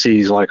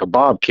species like a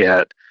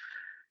bobcat.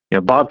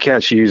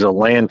 Bobcats use a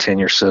land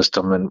tenure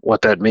system, and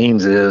what that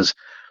means is,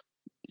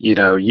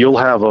 you'll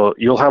have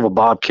a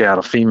bobcat,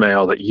 a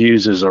female, that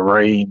uses a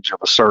range of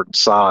a certain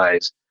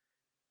size,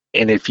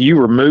 and if you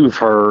remove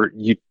her,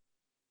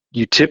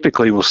 you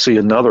typically will see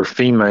another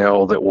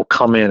female that will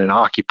come in and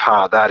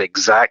occupy that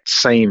exact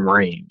same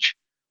range,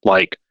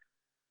 like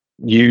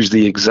use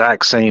the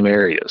exact same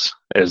areas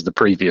as the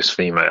previous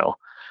female.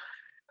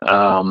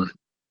 And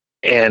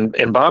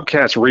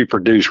bobcats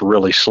reproduce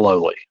really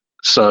slowly.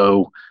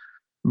 So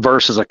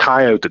versus a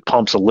coyote that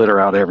pumps a litter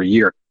out every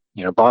year,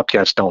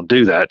 bobcats don't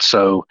do that.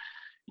 So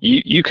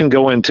you can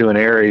go into an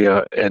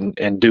area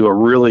and do a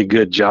really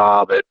good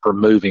job at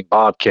removing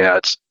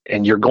bobcats,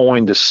 and you're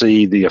going to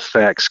see the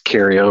effects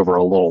carry over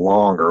a little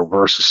longer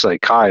versus, say,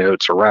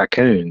 coyotes or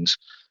raccoons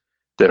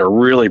that are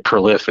really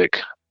prolific.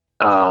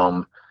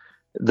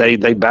 They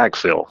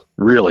backfill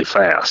really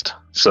fast.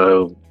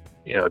 So,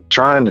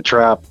 trying to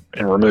trap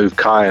and remove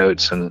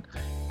coyotes and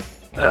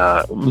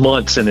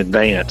months in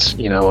advance,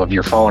 of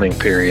your fawning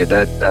period,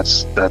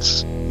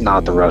 that's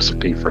not the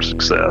recipe for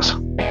success.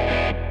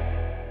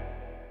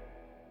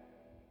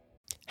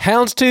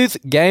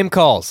 Houndstooth Game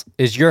Calls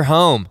is your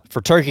home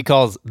for turkey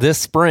calls this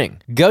spring.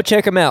 Go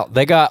check them out.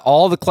 They got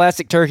all the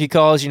classic turkey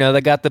calls.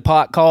 They got the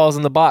pot calls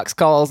and the box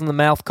calls and the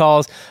mouth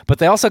calls, but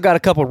they also got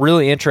a couple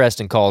really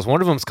interesting calls. One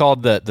of them is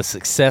called the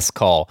success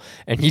call,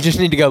 and you just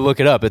need to go look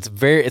it up.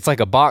 It's like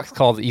a box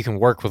call that you can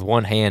work with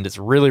one hand. It's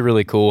really,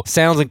 really cool.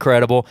 Sounds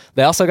incredible.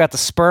 They also got the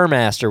Spur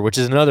Master, which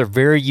is another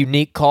very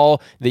unique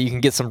call that you can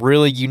get some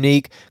really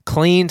unique,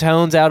 clean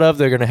tones out of.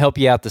 They're going to help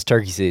you out this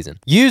turkey season.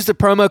 Use the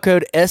promo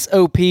code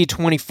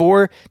SOP24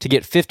 to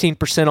get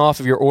 15% off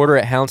of your order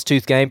at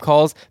Houndstooth Game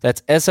Calls.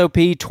 That's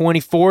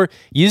SOP24.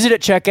 Use it at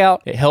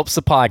checkout. It helps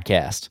the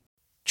podcast.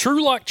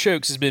 TruLock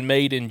Chokes has been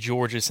made in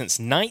Georgia since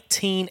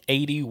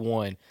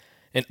 1981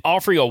 and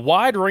offering a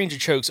wide range of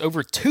chokes,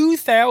 over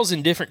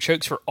 2,000 different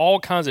chokes for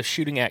all kinds of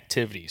shooting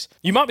activities.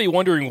 You might be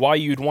wondering why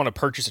you'd want to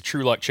purchase a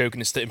TruLock choke,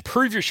 and it's to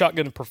improve your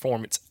shotgun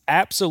performance.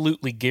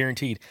 Absolutely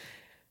guaranteed.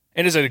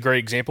 And as a great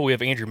example, we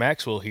have Andrew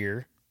Maxwell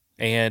here.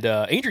 And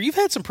Andrew, you've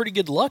had some pretty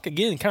good luck,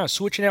 again, kind of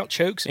switching out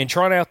chokes and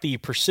trying out the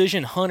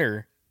Precision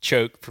Hunter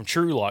choke from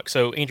TruLock.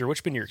 So, Andrew,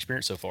 what's been your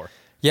experience so far?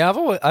 Yeah,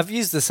 I've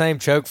used the same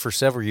choke for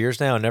several years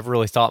now. I never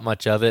really thought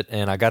much of it,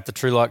 and I got the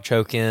TruLock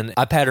choke in.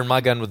 I patterned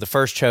my gun with the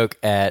first choke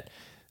at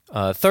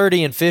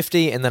 30 and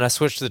 50, and then I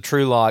switched to the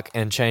TruLock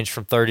and changed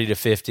from 30 to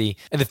 50.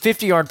 And the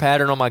 50-yard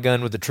pattern on my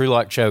gun with the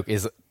TruLock choke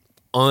is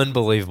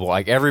unbelievable.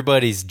 Like,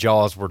 everybody's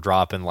jaws were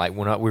dropping. Like,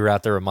 when we were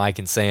out there with Mike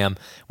and Sam,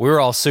 we were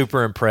all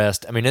super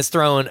impressed. I mean, it's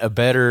throwing a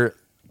better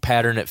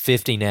pattern at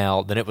 50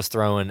 now than it was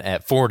throwing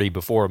at 40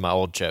 before my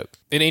old choke.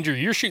 And Andrew,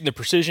 you're shooting the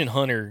Precision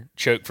Hunter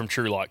choke from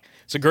TruLock.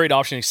 It's a great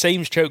option.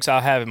 Same chokes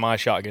I have in my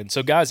shotgun.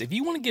 So guys, if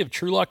you want to give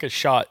TruLock a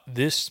shot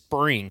this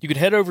spring, you can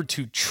head over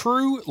to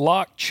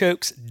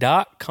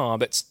TruLockChokes.com.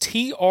 That's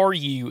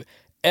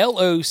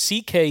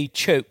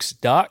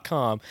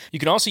TruLockChokes.com. You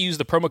can also use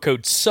the promo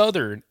code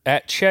SOUTHERN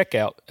at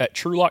checkout at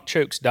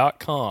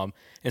TruLockChokes.com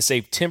and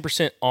save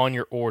 10% on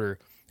your order.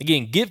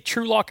 Again, give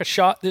TruLock a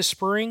shot this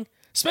spring,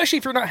 especially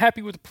if you're not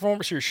happy with the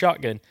performance of your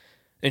shotgun,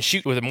 and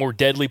shoot with a more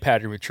deadly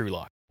pattern with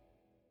TruLock.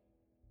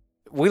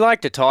 We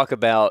like to talk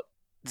about,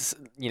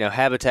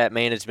 habitat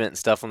management and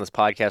stuff on this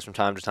podcast from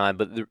time to time,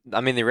 but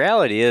the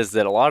reality is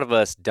that a lot of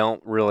us don't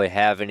really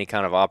have any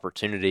kind of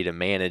opportunity to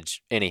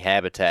manage any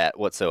habitat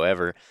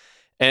whatsoever.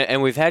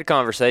 And we've had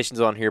conversations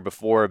on here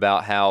before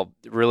about how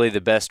really the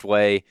best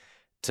way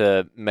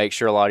to make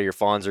sure a lot of your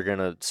fawns are going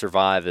to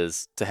survive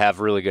is to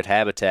have really good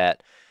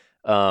habitat.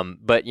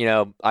 But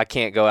I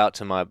can't go out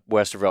to my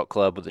Westervelt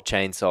club with a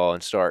chainsaw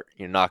and start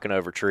knocking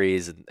over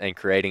trees and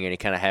creating any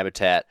kind of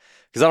habitat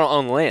because I don't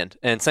own land.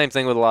 And same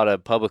thing with a lot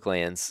of public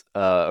lands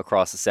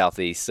across the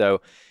Southeast.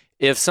 So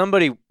if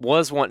somebody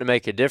was wanting to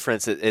make a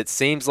difference, it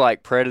seems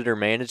like predator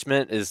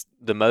management is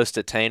the most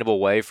attainable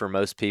way for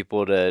most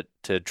people to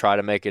try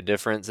to make a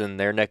difference in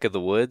their neck of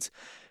the woods.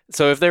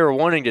 So if they were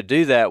wanting to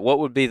do that, what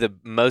would be the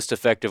most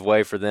effective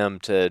way for them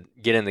to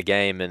get in the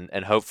game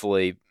and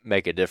hopefully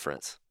make a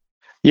difference?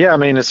 Yeah,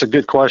 it's a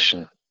good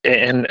question.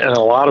 And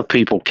a lot of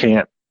people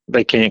can't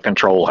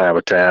control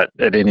habitat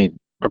at any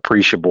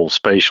appreciable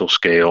spatial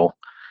scale.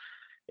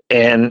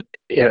 And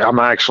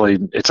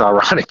it's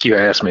ironic you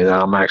asked me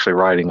that. I'm actually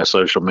writing a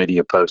social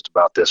media post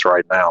about this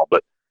right now.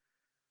 But,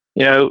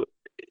 the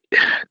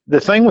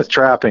thing with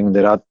trapping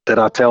that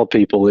I tell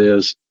people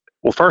is,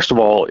 well, first of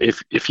all,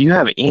 if you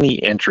have any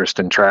interest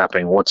in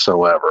trapping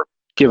whatsoever,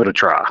 give it a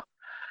try.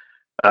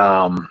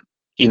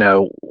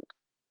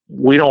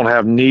 We don't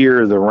have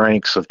near the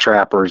ranks of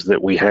trappers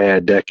that we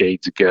had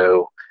decades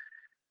ago.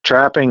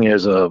 Trapping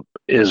is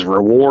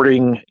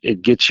rewarding.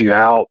 It gets you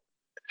out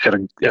at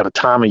a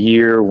time of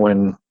year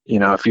when,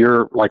 if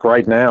you're like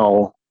right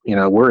now,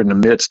 we're in the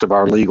midst of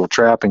our legal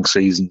trapping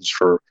seasons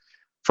for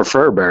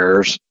fur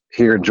bearers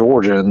here in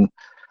Georgia. And,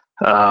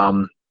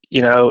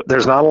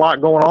 there's not a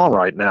lot going on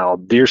right now.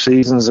 Deer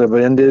seasons have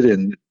ended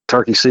and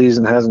turkey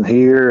season hasn't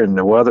here, and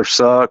the weather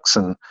sucks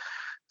and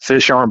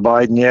fish aren't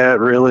biting yet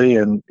really.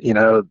 And,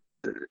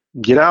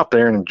 get out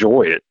there and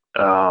enjoy it.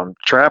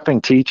 Trapping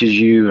teaches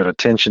you an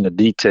attention to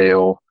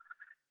detail,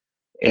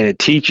 and it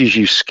teaches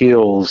you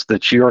skills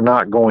that you're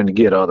not going to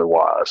get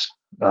otherwise.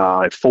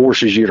 It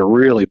forces you to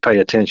really pay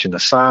attention to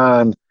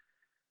sign,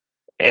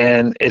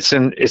 and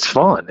it's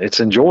fun. It's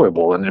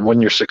enjoyable. And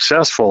when you're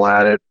successful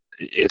at it,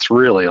 it's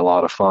really a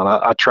lot of fun.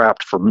 I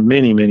trapped for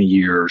many, many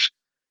years.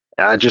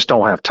 I just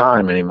don't have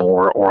time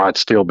anymore, or I'd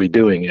still be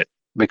doing it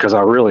because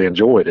I really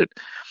enjoyed it.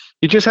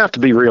 You just have to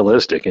be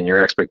realistic in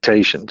your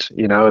expectations.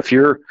 If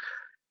you're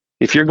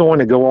going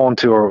to go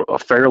onto a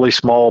fairly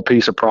small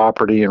piece of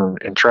property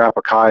and trap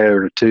a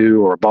coyote or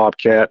two, or a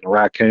bobcat and a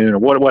raccoon, or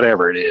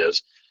whatever it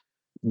is,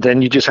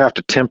 then you just have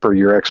to temper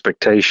your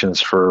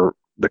expectations for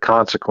the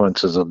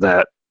consequences of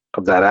that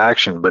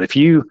action. But if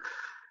you're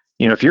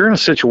in a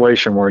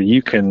situation where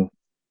you can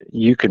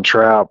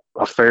trap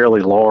a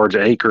fairly large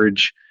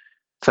acreage,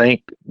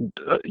 think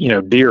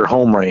deer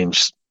home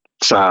range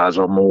size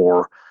or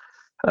more,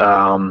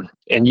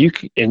 and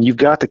you've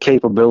got the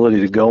capability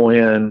to go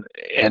in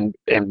and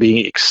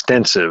be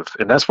extensive,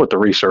 and that's what the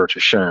research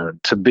has shown.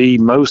 To be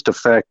most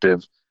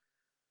effective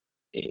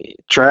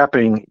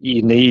trapping,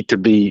 you need to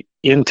be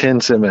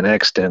intensive and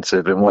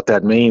extensive, and what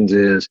that means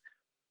is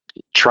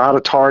try to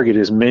target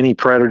as many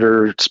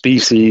predator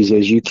species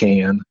as you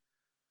can.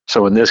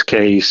 So in this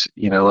case,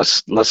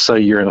 let's say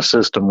you're in a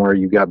system where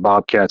you've got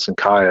bobcats and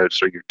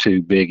coyotes are your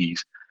two biggies.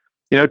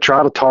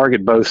 Try to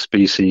target both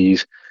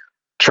species.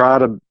 Try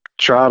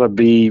to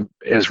be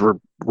as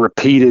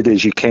repeated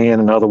as you can.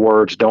 In other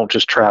words, don't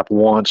just trap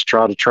once.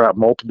 Try to trap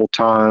multiple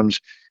times.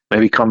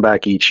 Maybe come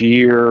back each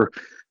year,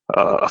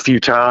 a few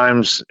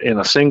times in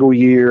a single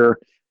year,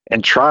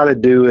 and try to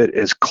do it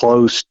as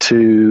close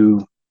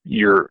to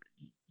your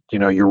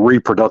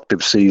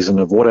reproductive season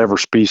of whatever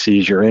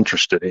species you're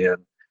interested in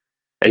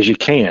as you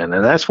can.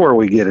 And that's where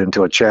we get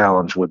into a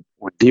challenge with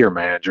deer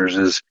managers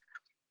is,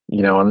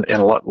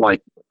 and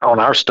like on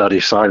our study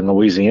site in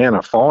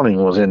Louisiana,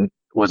 fawning was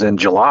in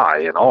July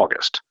and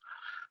August.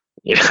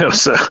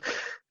 So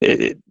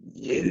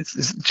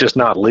it's just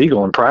not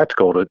legal and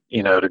practical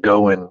to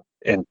go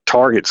and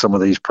target some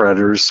of these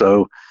predators.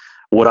 So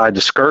would I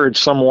discourage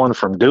someone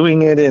from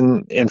doing it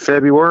in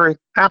February?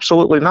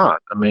 Absolutely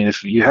not. I mean,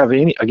 if you have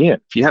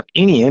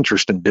any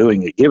interest in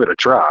doing it, give it a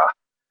try.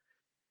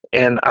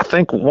 And I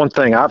think one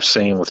thing I've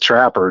seen with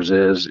trappers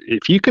is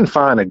if you can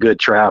find a good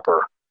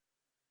trapper,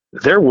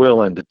 they're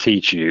willing to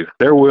teach you.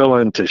 They're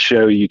willing to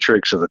show you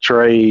tricks of the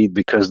trade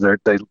because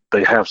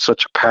they have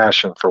such a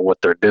passion for what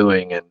they're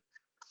doing.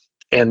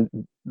 And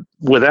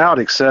without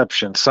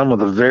exception, some of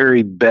the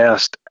very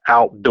best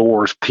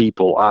outdoors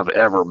people I've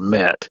ever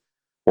met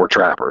were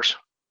trappers.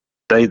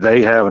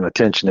 They have an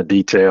attention to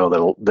detail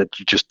that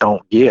you just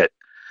don't get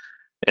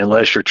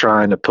unless you're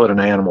trying to put an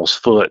animal's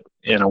foot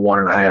in a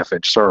 1.5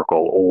 inch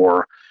circle,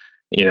 or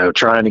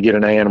trying to get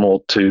an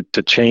animal to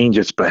change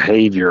its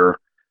behavior.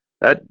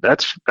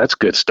 That's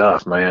good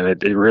stuff, man.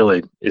 It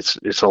really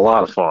it's a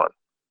lot of fun.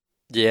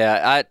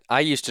 Yeah, I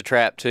used to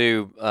trap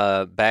too.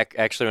 Back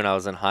actually when I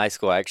was in high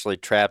school, I actually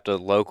trapped a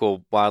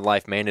local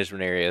wildlife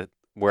management area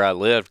where I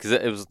lived because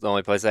it was the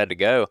only place I had to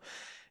go,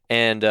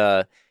 and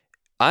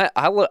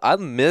I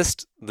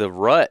missed the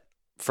rut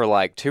for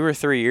like 2 or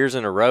 3 years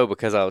in a row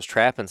because I was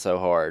trapping so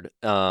hard.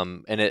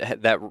 And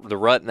the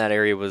rut in that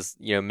area was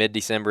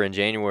mid-December and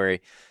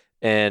January,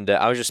 and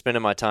I was just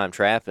spending my time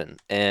trapping,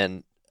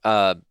 and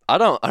I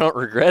don't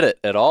regret it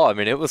at all. I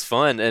mean, it was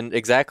fun, and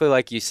exactly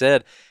like you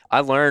said, I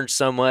learned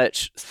so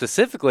much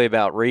specifically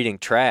about reading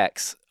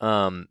tracks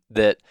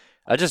that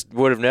I just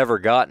would have never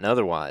gotten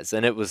otherwise.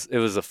 And it was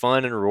a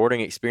fun and rewarding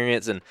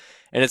experience, and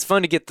it's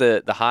fun to get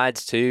the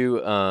hides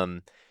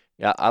too.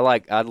 Yeah,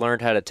 I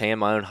learned how to tan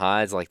my own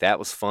hides. Like that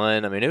was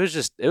fun. I mean, it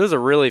was a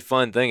really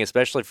fun thing,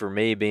 especially for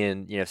me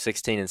being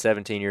 16 and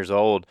 17 years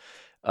old.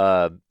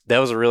 That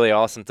was a really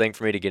awesome thing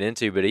for me to get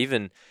into. But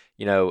even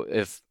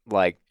if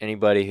like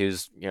anybody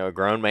who's a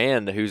grown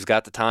man who's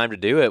got the time to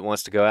do it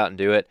wants to go out and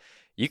do it,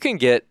 you can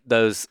get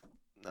those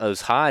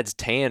hides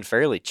tanned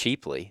fairly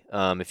cheaply.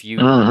 If you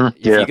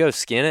go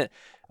skin it.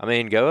 I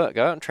mean, go out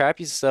and trap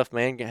you some stuff,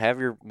 man. Have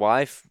your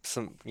wife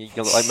make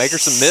her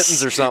some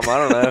mittens or something. I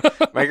don't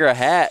know. Make her a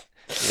hat.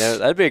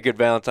 That'd be a good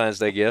Valentine's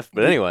Day gift.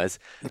 But anyways,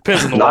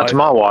 depends on the wife. Not to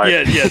my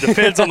wife. Yeah,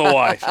 depends on the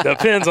wife.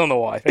 Depends on the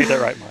wife. Ain't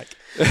that right, Mike?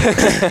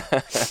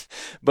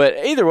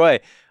 But either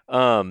way,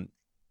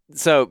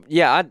 so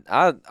yeah,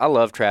 I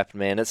love trapping,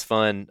 man. It's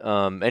fun.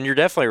 And you're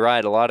definitely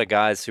right. A lot of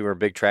guys who are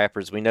big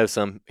trappers, we know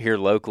some here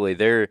locally.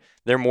 They're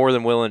more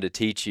than willing to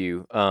teach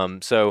you.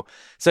 So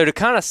to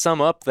kind of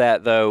sum up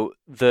that though,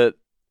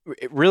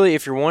 really,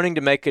 if you're wanting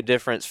to make a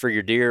difference for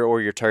your deer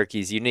or your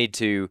turkeys, you need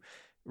to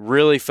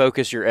really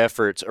focus your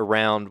efforts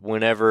around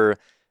whenever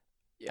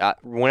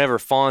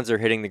fawns are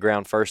hitting the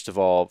ground, first of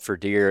all, for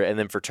deer, and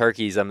then for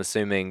turkeys, I'm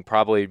assuming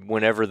probably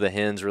whenever the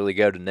hens really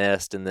go to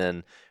nest, and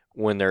then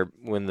when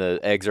the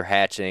eggs are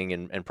hatching,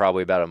 and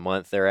probably about a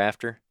month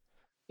thereafter.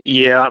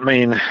 Yeah, I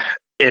mean,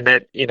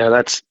 and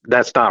that's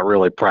not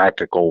really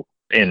practical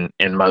in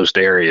most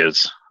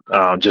areas,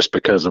 just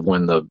because of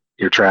when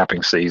your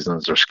trapping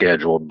seasons are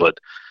scheduled. But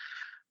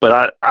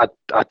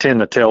I tend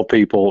to tell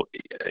people,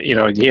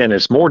 again,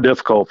 it's more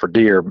difficult for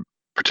deer,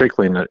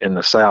 particularly in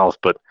the South.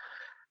 But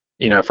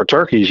for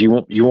turkeys, you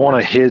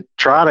want to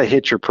try to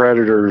hit your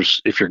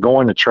predators if you're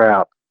going to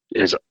trap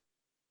as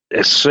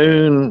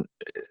soon,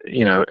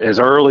 as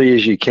early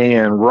as you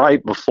can,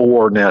 right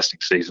before nesting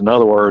season. In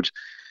other words,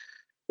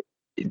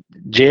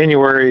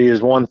 January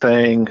is one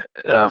thing,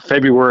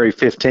 February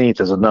 15th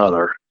is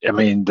another. I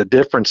mean, the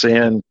difference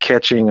in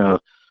catching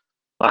a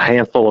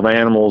handful of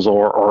animals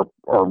or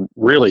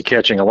really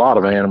catching a lot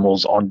of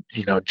animals on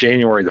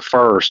January the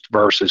 1st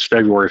versus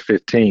February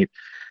 15th,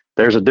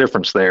 there's a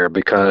difference there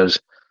because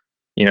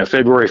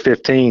February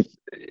 15th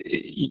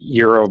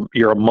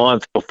you're a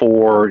month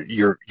before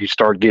you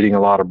start getting a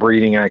lot of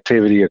breeding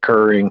activity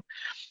occurring,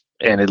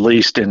 and at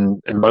least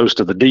in most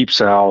of the deep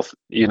South,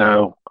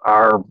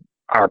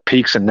 our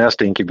peaks in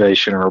nest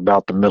incubation are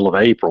about the middle of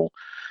April.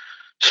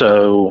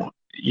 So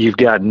you've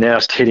got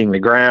nest hitting the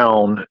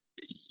ground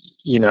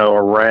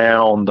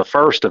around the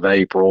 1st of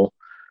April,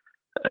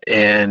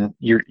 and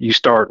you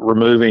start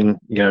removing,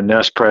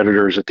 nest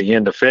predators at the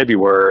end of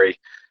February,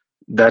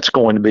 that's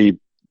going to be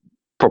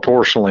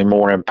proportionally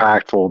more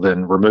impactful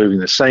than removing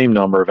the same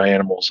number of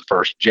animals the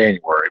 1st of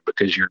January,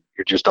 because you're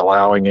just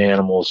allowing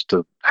animals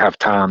to have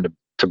time to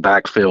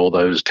backfill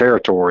those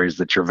territories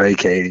that you're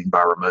vacating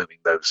by removing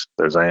those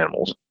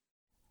animals.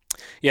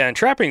 Yeah, and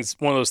trapping's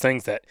one of those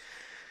things that,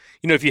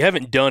 if you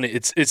haven't done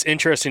it, it's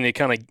interesting to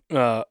kind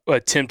of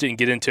attempt it and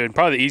get into it. And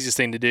probably the easiest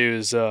thing to do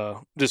is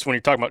just when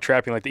you're talking about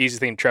trapping, like the easiest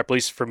thing to trap, at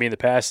least for me in the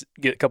past,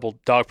 get a couple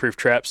dog-proof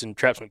traps and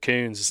trap some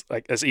coons, is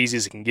like as easy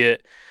as it can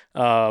get.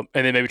 And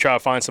then maybe try to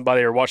find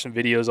somebody or watch some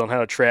videos on how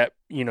to trap,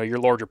 your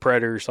larger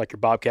predators like your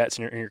bobcats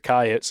and your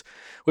coyotes,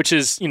 which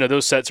is,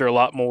 those sets are a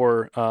lot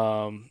more,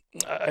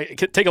 it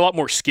could take a lot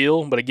more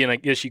skill. But again, I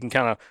guess you can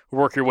kind of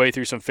work your way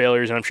through some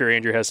failures. And I'm sure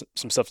Andrew has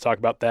some stuff to talk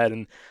about that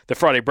in the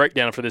Friday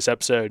breakdown for this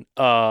episode.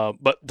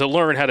 But to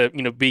learn how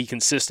to, be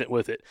consistent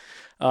with it.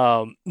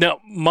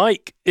 Now,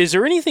 Mike, is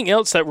there anything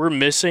else that we're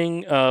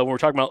missing when we're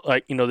talking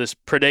about this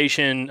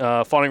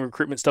predation, fawning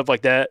recruitment, stuff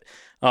like that?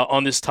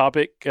 On this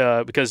topic,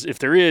 because if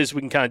there is,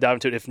 we can kind of dive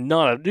into it. If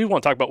not, I do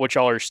want to talk about what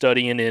y'all are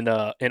studying in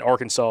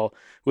Arkansas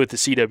with the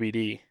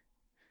CWD.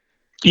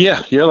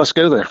 Yeah, let's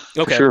go there.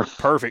 Okay, sure.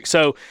 Perfect.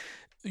 So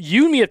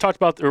you and me have talked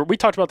about, or we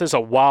talked about this a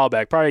while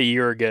back, probably a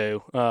year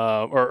ago,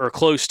 or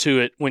close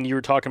to it, when you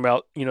were talking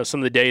about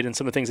some of the data and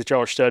some of the things that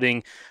y'all are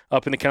studying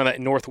up in the kind of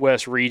that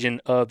northwest region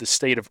of the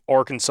state of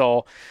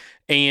Arkansas.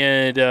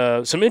 And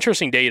some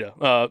interesting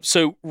data.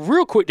 So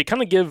real quick, to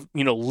kind of give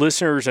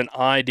listeners an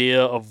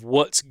idea of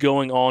what's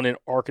going on in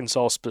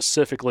Arkansas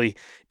specifically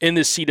in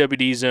this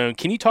CWD zone,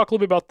 can you talk a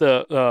little bit about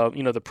the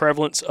the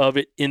prevalence of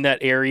it in that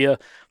area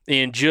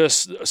and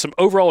just some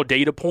overall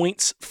data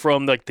points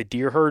from like the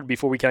deer herd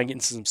before we kind of get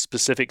into some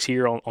specifics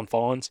here on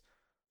fawns?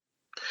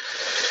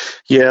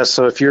 Yeah.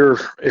 So if you're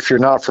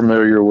not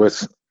familiar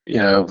with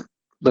the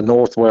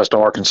northwest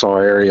Arkansas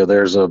area,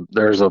 there's a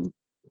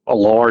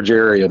large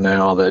area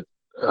now that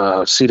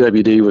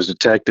CWD was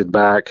detected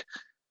back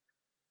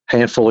a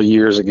handful of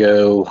years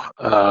ago.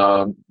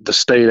 The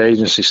state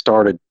agency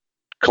started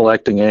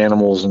collecting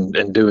animals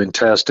and doing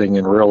testing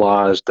and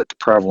realized that the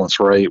prevalence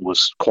rate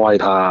was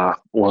quite high,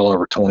 well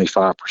over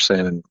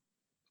 25% in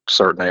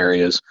certain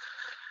areas.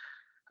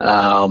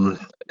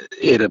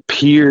 It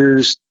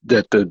appears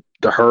that the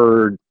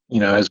herd,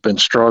 has been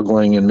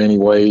struggling in many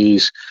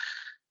ways.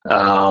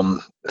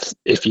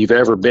 If you've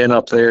ever been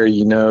up there,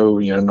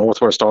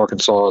 northwest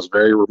Arkansas is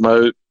very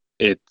remote.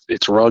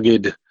 It's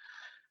rugged.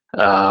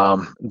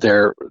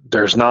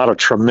 There's not a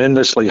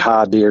tremendously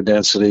high deer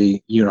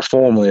density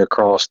uniformly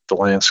across the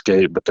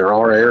landscape, but there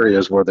are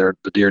areas where the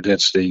deer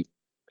density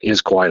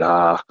is quite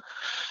high.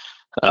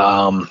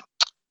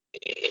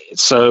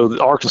 So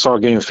the Arkansas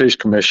Game and Fish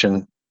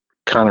Commission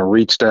kind of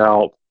reached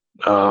out,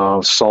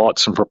 sought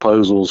some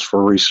proposals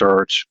for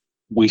research.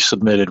 We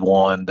submitted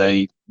one.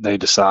 They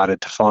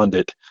decided to fund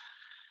it,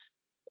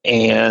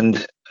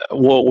 and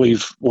what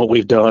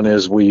we've done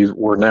is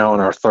we're now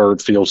in our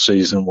 3rd field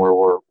season where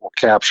we're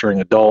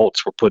capturing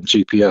adults. We're putting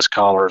GPS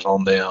collars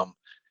on them.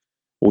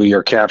 We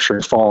are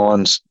capturing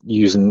fawns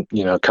using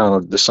kind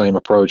of the same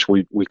approach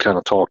we kind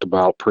of talked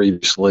about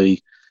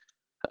previously.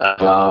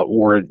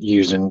 We're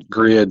using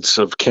grids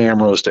of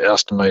cameras to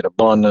estimate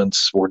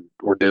abundance. We're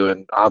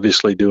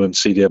obviously doing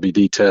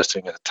CWD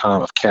testing at the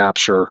time of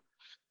capture.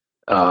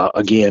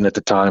 Again, at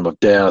the time of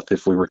death,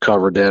 if we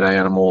recover dead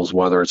animals,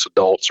 whether it's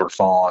adults or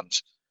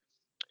fawns.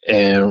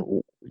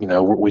 And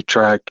we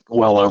tracked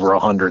well over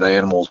 100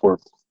 animals. I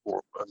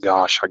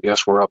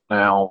guess we're up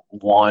now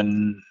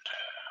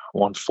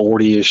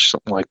 140-ish,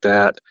 something like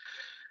that.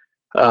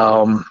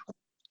 And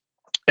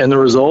the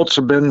results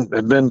have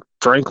been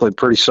frankly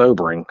pretty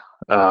sobering.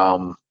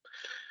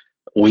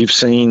 We've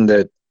seen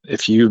that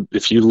if you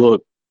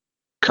look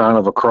kind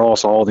of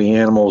across all the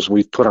animals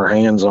we've put our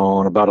hands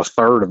on, about a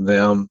third of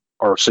them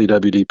are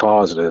CWD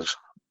positive,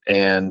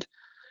 and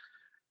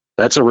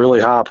that's a really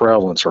high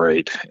prevalence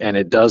rate, and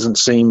it doesn't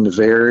seem to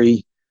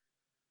vary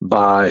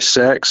by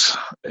sex.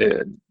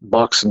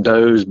 Bucks and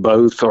does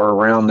both are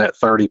around that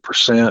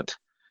 30%.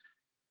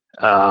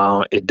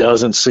 It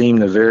doesn't seem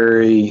to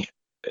vary.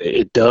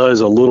 It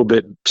does a little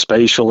bit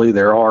spatially.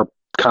 There are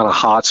kind of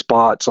hot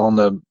spots on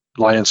the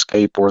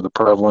landscape where the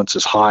prevalence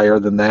is higher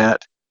than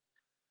that.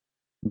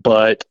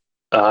 But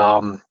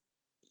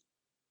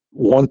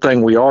one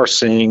thing we are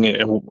seeing,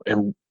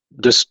 and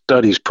this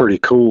study is pretty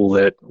cool,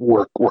 that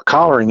we're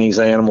collaring these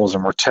animals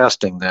and we're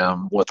testing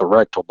them with a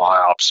rectal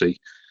biopsy,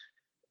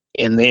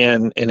 and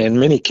in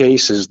many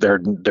cases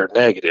they're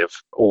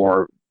negative,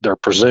 or they're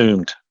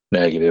presumed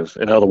negative.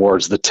 In other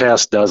words, the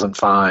test doesn't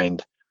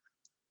find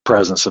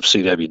presence of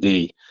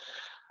CWD.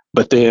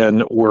 But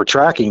then we're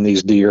tracking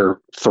these deer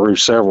through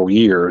several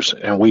years,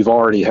 and we've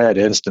already had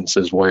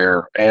instances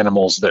where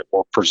animals that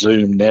were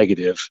presumed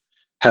negative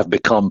have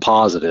become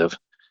positive.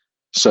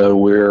 So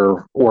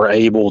we're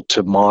able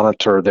to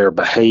monitor their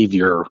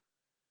behavior,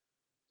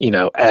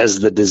 as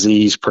the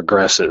disease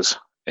progresses,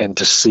 and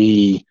to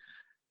see,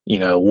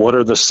 what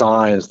are the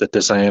signs that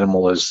this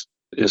animal is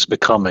is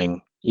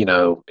becoming,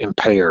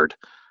 impaired?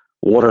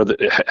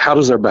 How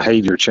does their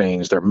behavior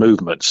change, their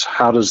movements?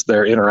 How does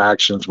their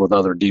interactions with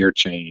other deer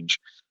change?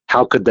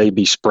 How could they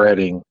be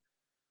spreading,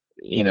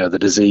 the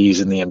disease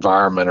in the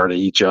environment or to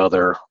each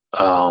other?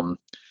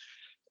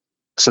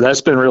 So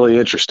that's been really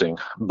interesting,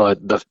 but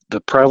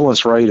the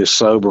prevalence rate is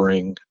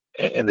sobering.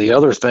 And the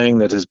other thing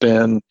that has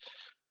been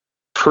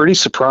pretty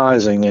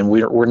surprising, and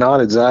we're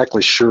not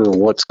exactly sure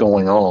what's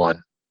going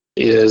on,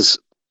 is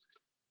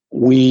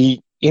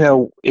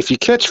if you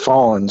catch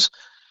fawns,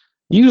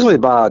 usually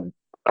by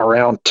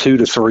around 2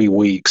 to 3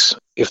 weeks,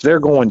 if they're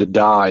going to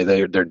die,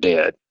 they're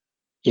dead.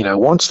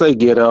 Once they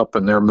get up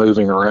and they're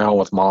moving around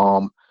with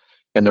mom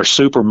and they're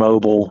super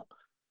mobile,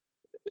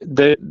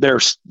 they're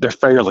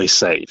fairly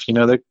safe.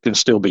 They can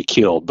still be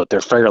killed, but they're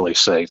fairly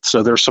safe.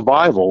 So their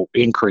survival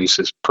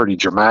increases pretty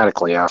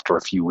dramatically after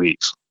a few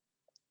weeks.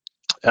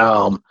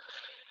 And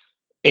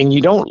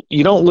you don't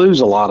lose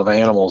a lot of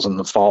animals in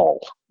the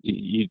fall.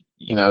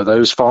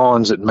 Those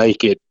fawns that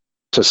make it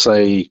to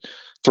say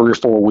 3 or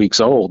 4 weeks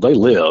old, they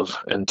live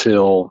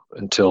until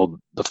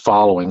the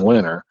following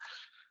winter.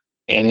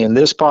 And in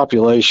this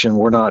population,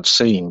 we're not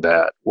seeing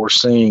that. We're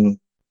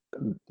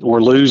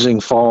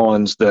losing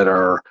fawns that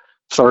are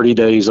 30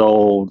 days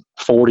old,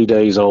 40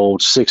 days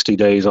old, 60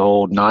 days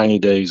old, 90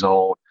 days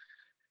old.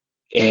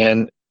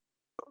 And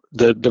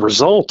the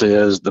result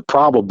is the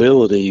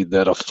probability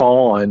that a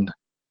fawn,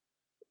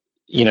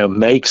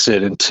 makes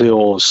it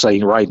until,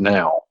 say, right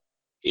now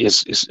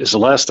is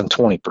less than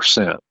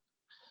 20%.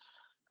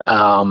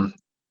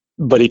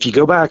 But if you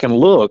go back and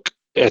look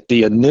at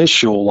the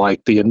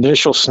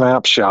initial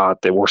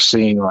snapshot that we're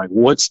seeing, like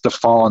what's the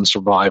fawn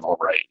survival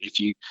rate? If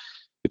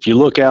you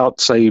look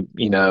out, say,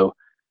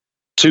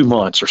 2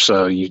 months or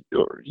so,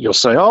 you'll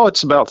say, oh,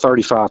 it's about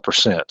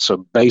 35%.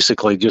 So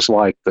basically just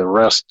like the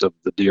rest of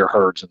the deer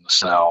herds in the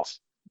South,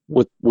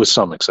 with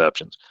some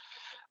exceptions.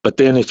 But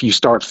then if you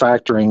start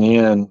factoring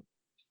in,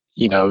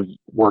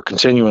 we're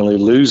continually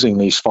losing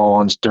these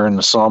fawns during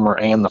the summer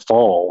and the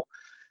fall,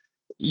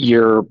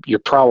 your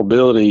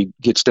probability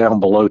gets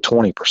down below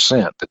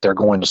 20% that they're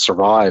going to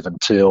survive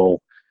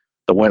until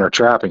the winter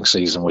trapping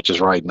season, which is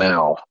right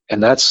now.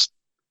 And that's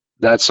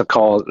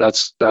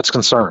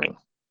concerning,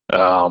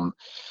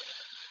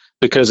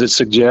 because it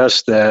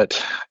suggests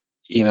that,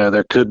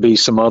 there could be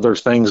some other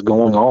things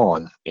going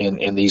on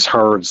in these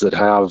herds that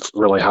have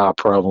really high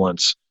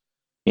prevalence.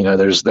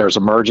 There's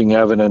emerging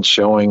evidence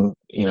showing,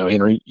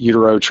 in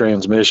utero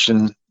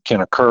transmission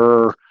can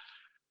occur.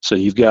 So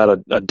you've got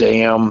a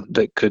dam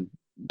that could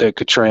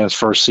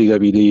transfer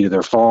CWD to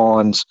their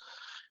fawns.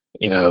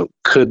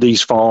 Could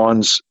these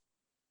fawns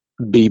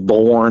be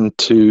born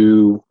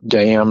to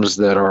dams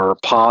that are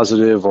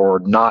positive or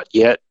not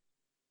yet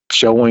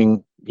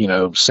showing,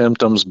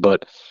 symptoms,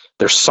 but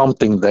there's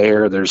something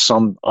there. There's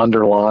some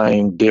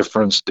underlying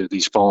difference. Do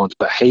these fawns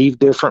behave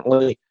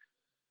differently?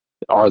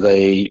 Are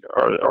they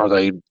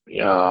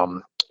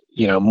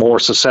more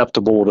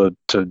susceptible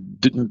to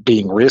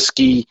being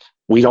risky?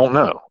 We don't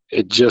know.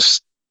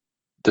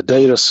 The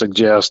data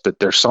suggests that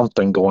there's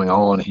something going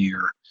on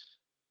here,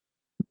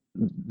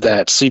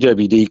 that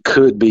CWD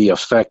could be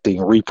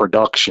affecting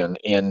reproduction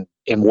in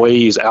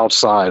ways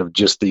outside of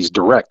just these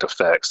direct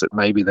effects, that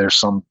maybe there's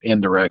some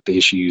indirect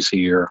issues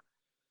here.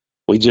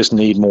 We just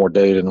need more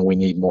data and we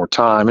need more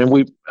time.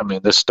 And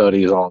this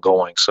study is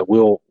ongoing, so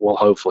we'll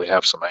hopefully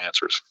have some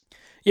answers.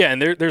 Yeah,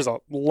 and there's a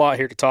lot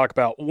here to talk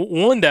about.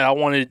 One that I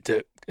wanted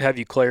to have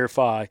you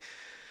clarify,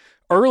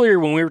 earlier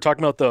when we were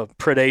talking about the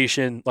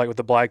predation, like with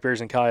the black bears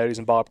and coyotes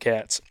and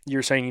bobcats, you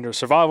were saying,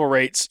 survival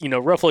rates,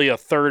 roughly a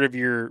third of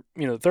your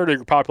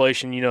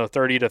population,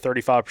 30 to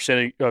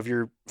 35% of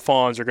your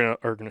fawns are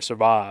gonna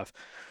survive.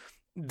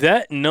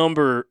 That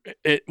number,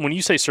 when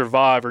you say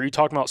survive, are you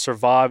talking about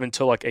survive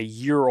until like a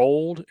year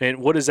old? And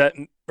what is that,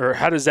 or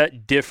how does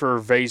that differ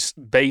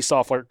based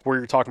off like where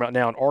you're talking about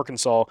now in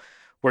Arkansas,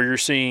 where you're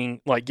seeing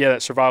like,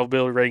 that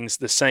survivability rating is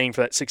the same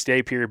for that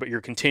 60-day period, but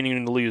you're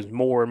continuing to lose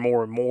more and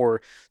more and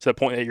more to the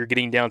point that you're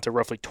getting down to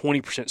roughly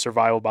 20%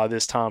 survival by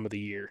this time of the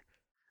year?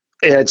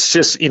 It's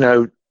just,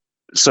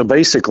 so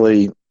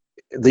basically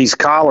these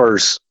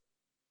collars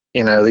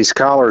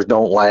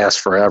don't last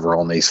forever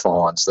on these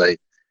fawns.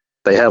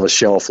 They have a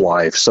shelf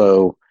life.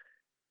 So,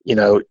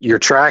 you're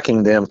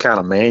tracking them kind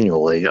of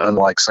manually,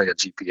 unlike, say, a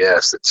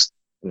GPS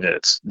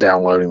it's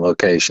downloading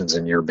locations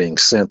and you're being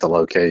sent the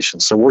location.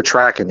 So we're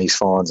tracking these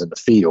fawns in the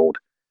field.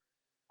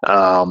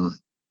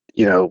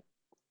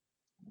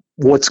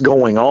 What's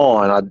going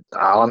on,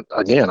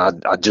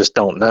 I just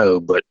don't know.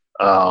 But,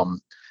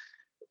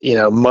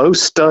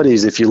 most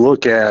studies, if you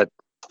look at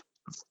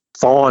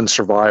fawn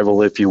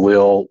survival, if you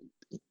will,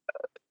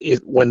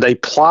 when they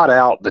plot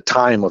out the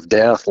time of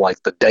death,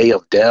 like the day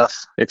of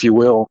death, if you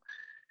will,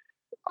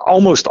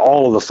 almost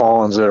all of the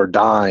fawns that are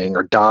dying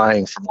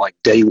from like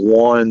day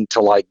 1 to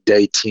like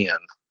day 10,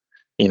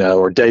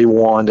 or day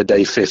 1 to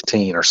day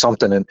 15 or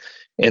something.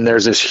 And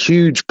there's this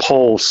huge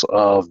pulse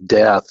of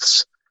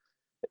deaths,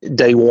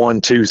 day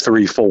 1, 2,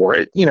 3, 4.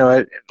 It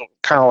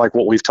kind of like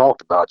what we've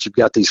talked about. You've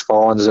got these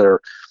fawns that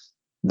are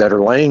that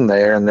are laying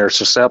there, and they're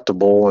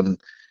susceptible.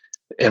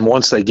 And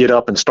once they get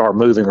up and start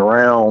moving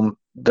around,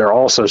 they're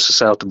also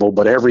susceptible.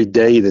 But every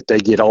day that they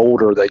get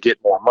older, they get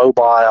more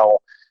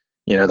mobile.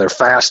 They're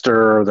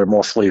faster, they're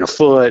more fleet of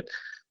foot,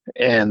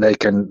 and they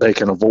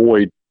can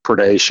avoid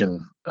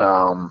predation.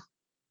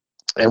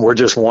 And we're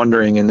just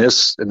wondering in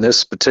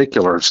this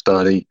particular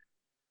study,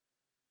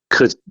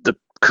 could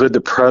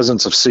the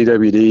presence of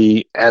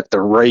CWD at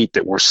the rate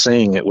that we're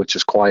seeing it, which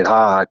is quite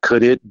high,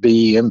 could it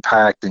be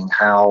impacting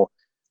how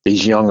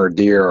these younger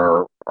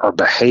deer are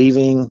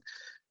behaving?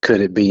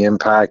 Could it be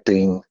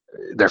impacting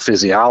their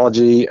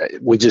physiology?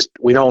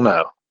 We don't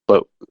know,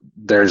 but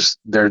there's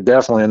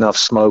definitely enough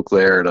smoke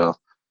there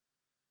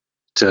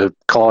to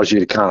cause you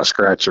to kind of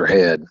scratch your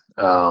head.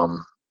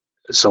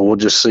 So we'll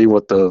just see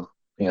what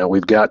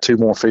we've got 2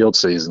 more field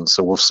seasons,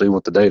 so we'll see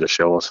what the data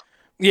show us.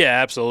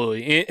 Yeah,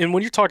 absolutely. And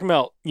when you're talking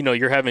about,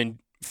 you're having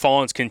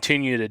fawns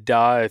continue to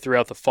die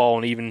throughout the fall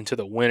and even into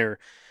the winter,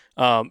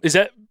 is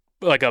that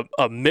like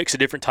a mix of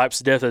different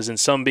types of death, as in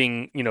some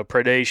being,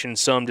 predation,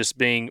 some just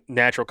being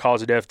natural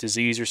cause of death,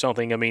 disease or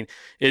something? I mean,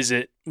 is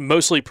it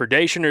mostly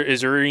predation, or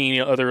is there any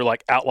other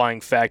like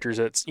outlying factors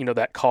that's,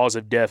 that cause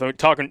of death? I'm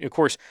talking, of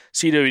course,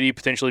 CWD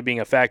potentially being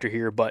a factor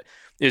here, but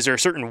is there a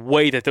certain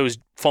way that those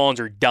fawns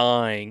are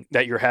dying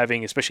that you're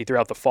having, especially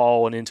throughout the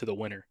fall and into the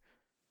winter?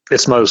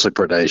 It's mostly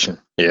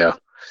predation. Yeah.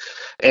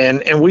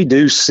 And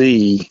we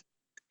see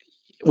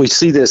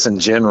this in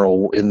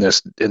general in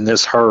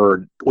this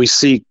herd. We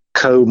see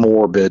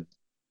comorbid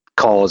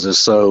causes.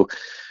 So,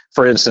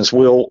 for instance,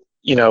 we'll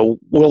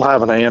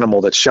have an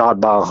animal that's shot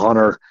by a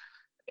hunter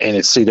and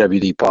it's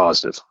CWD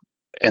positive,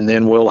 and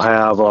then we'll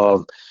have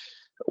a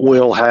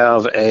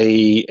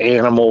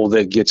animal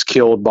that gets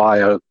killed by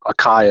a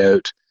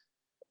coyote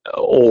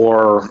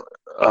or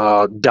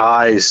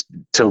dies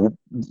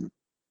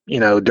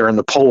during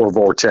the polar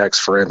vortex,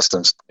 for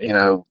instance,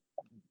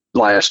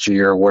 last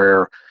year,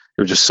 where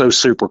it was just so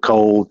super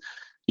cold.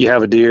 You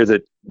have a deer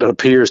that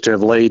appears to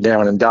have laid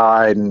down and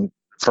died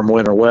from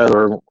winter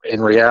weather.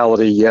 In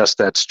reality, yes,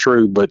 that's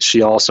true, but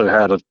she also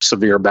had a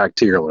severe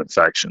bacterial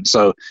infection.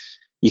 So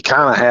you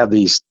kind of have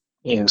these,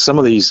 in some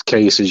of these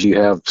cases, you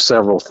have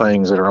several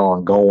things that are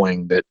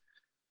ongoing that,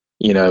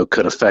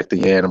 could affect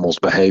the animal's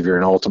behavior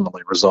and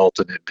ultimately result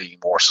in it being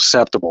more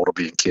susceptible to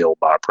being killed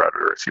by a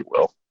predator, if you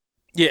will.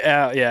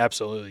 Yeah,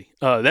 absolutely.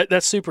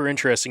 That's super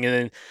interesting.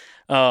 And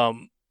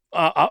then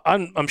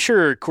I'm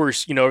sure, of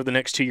course, over the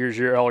next 2 years,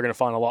 you're all going to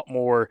find a lot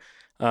more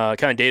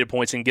kind of data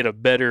points and get a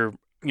better,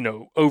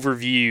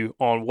 overview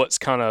on what's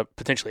kind of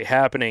potentially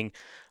happening.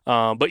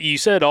 But you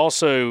said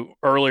also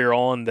earlier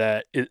on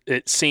that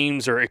it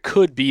seems, or it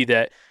could be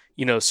that,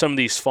 some of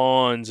these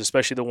fawns,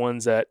 especially the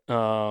ones that,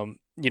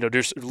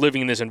 just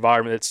living in this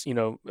environment that's,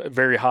 a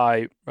very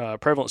high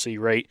prevalency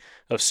rate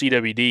of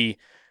CWD,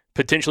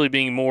 potentially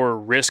being more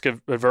risk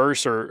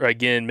averse, or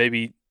again,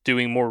 maybe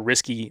doing more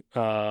risky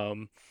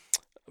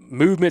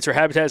movements or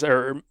habitats,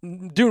 or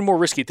doing more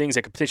risky things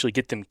that could potentially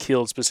get them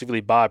killed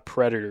specifically by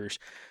predators,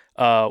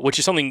 which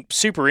is something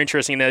super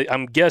interesting.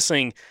 I'm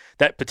guessing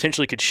that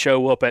potentially could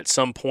show up at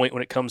some point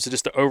when it comes to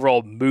just the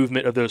overall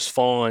movement of those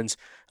fawns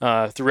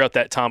throughout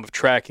that time of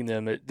tracking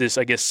them. This,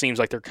 I guess, seems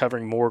like they're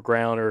covering more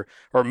ground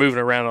or moving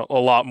around a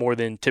lot more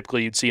than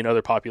typically you'd see in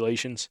other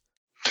populations.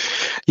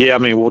 Yeah, I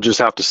mean, we'll just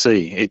have to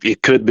see.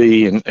 It could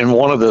be, and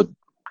one of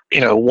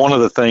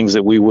the things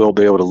that we will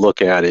be able to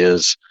look at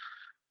is,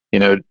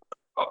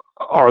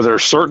 are there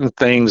certain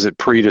things that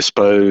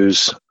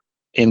predispose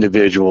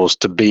individuals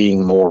to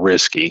being more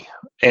risky?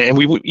 And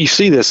you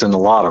see this in a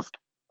lot of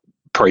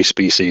prey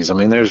species. I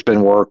mean, there's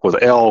been work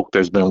with elk.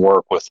 There's been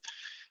work with,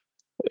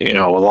 a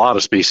lot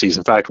of species.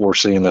 In fact, we're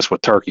seeing this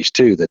with turkeys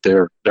too, that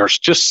there's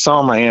just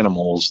some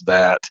animals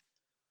that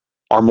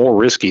are more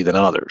risky than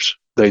others.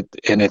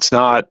 And it's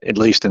not, at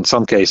least in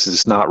some cases,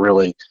 it's not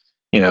really,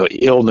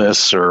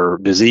 illness or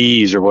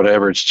disease or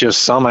whatever. It's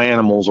just some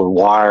animals are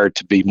wired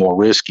to be more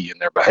risky in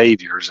their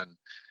behaviors.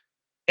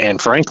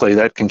 And frankly,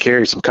 that can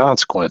carry some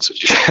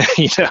consequences.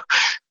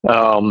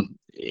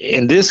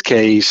 In this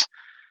case,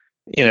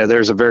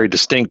 there's a very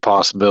distinct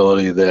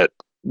possibility that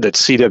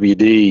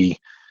CWD,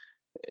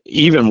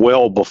 even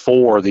well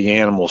before the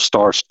animal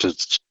starts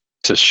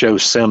to show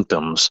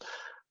symptoms,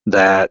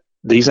 that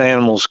these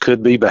animals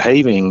could be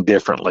behaving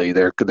differently.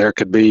 There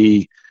could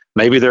be,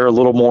 maybe they're a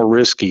little more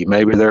risky.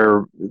 Maybe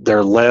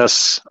they're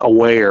less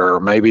aware.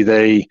 Maybe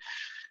they,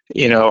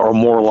 are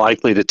more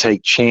likely to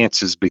take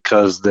chances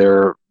because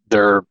their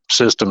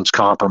system's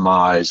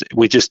compromised.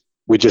 We just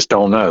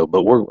don't know.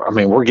 But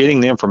we're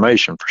getting the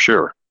information for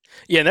sure.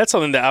 Yeah, and that's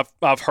something that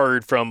I've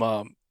heard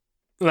from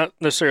not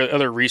necessarily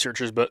other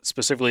researchers, but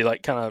specifically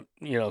like kind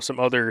of some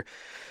other,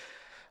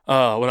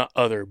 not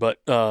other, but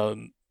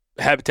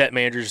habitat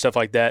managers and stuff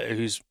like that,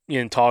 who's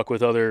in talk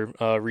with other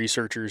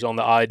researchers on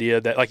the idea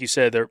that, like you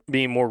said, they're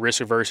being more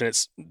risk averse, and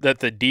it's that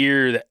the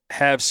deer that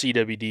have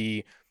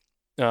CWD,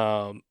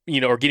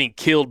 are getting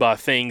killed by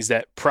things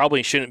that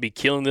probably shouldn't be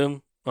killing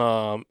them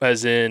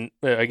as in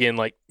again,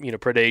 like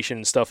predation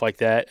and stuff like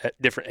that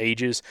at different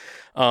ages.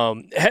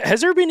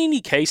 Has there been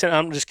any case? And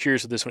I'm just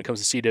curious with this when it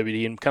comes to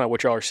CWD and kind of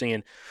what y'all are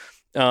seeing,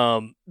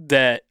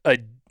 that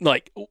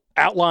like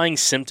outlying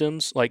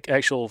symptoms, like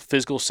actual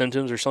physical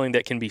symptoms, or something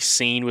that can be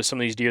seen with some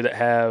of these deer that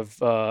have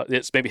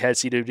that's maybe had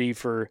CWD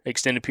for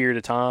extended period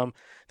of time,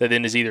 that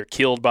then is either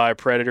killed by a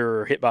predator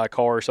or hit by a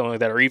car or something like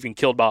that, or even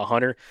killed by a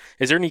hunter.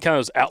 Is there any kind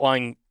of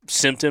outlying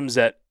symptoms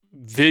that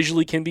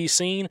visually can be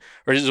seen,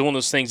 or is it one of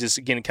those things that's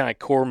again kind of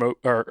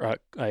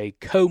a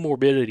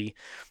comorbidity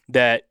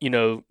that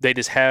they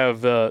just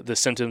have the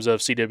symptoms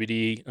of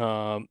CWD,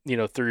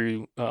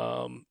 through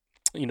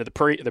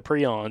the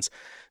prions,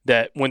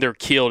 that when they're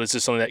killed, it's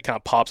just something that kind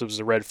of pops up as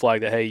a red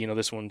flag that, hey,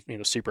 this one's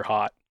super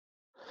hot.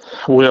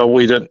 Well,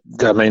 we didn't.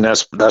 I mean,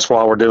 that's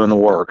why we're doing the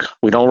work.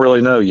 We don't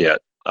really know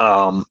yet.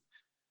 I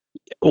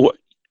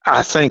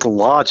think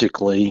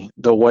logically,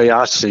 the way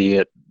I see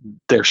it,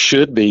 there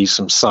should be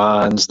some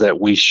signs that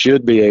we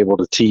should be able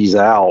to tease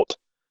out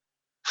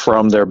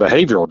from their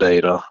behavioral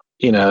data.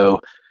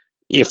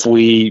 If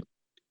we,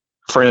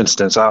 for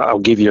instance, I'll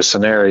give you a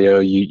scenario.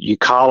 You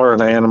collar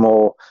an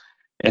animal,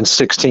 and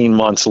 16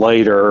 months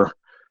later,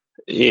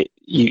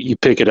 you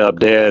pick it up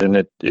dead, and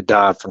it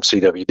died from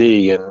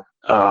CWD, and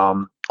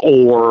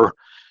or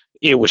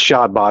it was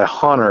shot by a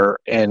hunter,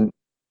 and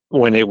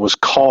when it was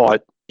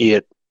caught,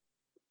 it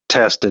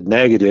tested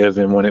negative,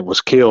 and when it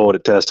was killed,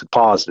 it tested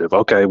positive.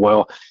 Okay,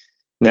 well,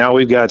 now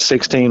we've got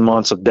 16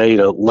 months of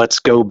data. Let's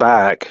go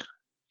back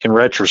in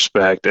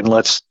retrospect and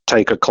let's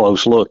take a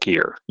close look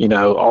here.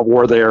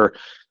 Were there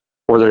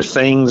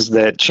things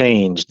that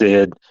changed?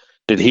 Did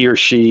he or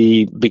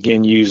she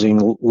begin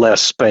using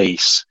less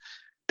space?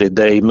 Did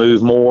they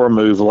move more,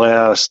 move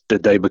less?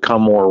 Did they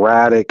become more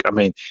erratic? I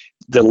mean,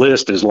 the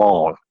list is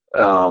long,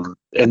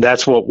 and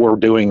that's what we're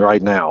doing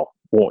right now.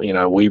 Well,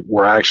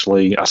 we're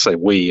actually, I say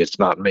we, it's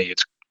not me,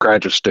 it's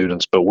graduate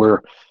students, but we're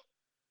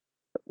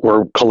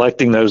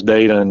collecting those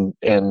data,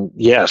 and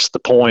yes, the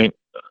point,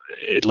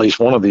 at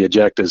least one of the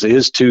objectives,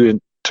 is to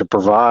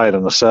provide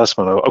an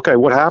assessment of, okay,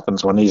 what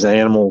happens when these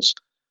animals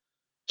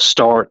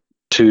start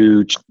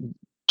to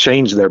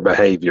change their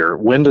behavior?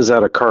 When does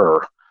that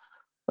occur?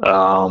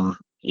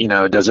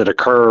 Does it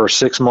occur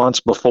 6 months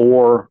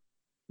before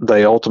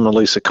they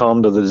ultimately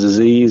succumb to the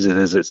disease?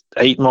 Is it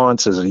 8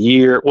 months? Is it a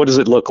year? What does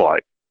it look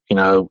like?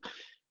 Are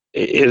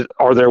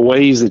there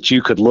ways that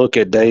you could look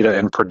at data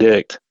and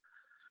predict,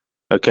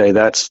 okay,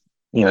 that's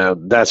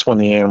when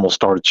the animal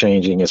started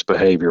changing its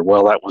behavior.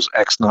 Well, that was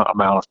X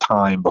amount of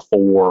time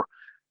before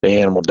the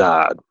animal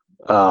died.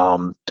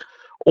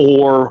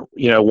 Or,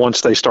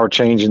 once they start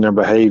changing their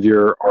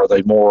behavior,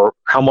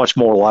 how much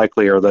more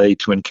likely are they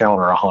to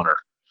encounter a hunter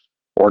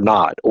or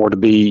not, or to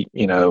be,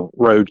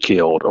 road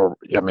killed? Or,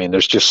 I mean,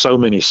 there's just so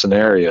many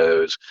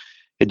scenarios.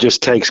 It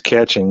just takes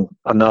catching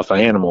enough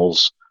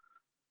animals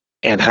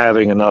and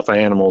having enough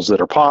animals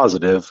that are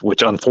positive,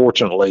 which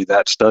unfortunately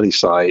that study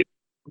site,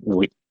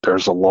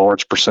 there's a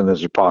large percentage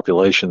of the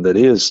population that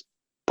is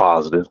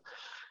positive.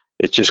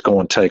 It's just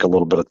going to take a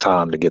little bit of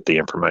time to get the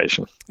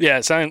information. Yeah,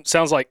 it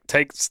sounds like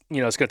it's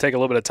going to take a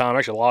little bit of time,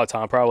 actually a lot of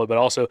time probably, but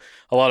also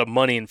a lot of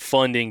money and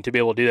funding to be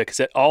able to do that,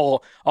 because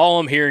all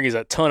I'm hearing is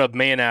a ton of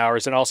man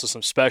hours and also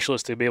some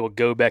specialists to be able to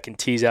go back and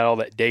tease out all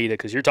that data,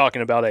 because you're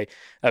talking about a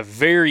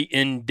very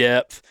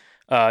in-depth,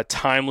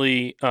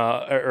 timely,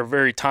 or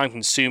very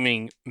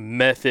time-consuming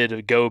method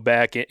to go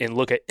back and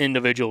look at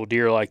individual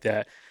deer like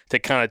that to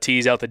kind of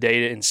tease out the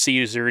data and see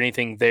is there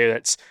anything there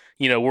that's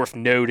worth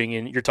noting.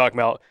 And you're talking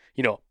about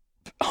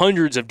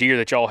hundreds of deer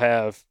that y'all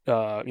have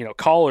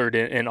collared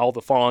and all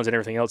the fawns and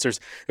everything else. There's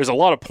a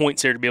lot of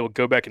points there to be able to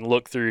go back and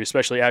look through,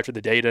 especially after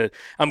the data.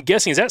 I'm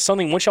guessing, is that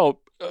something once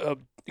y'all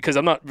because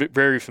I'm not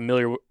very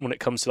familiar when it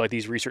comes to like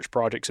these research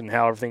projects and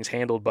how everything's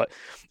handled, but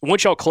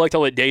once y'all collect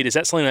all that data, is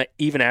that something that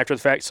even after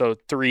the fact, so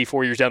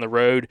 3-4 years down the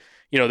road,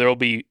 there will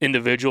be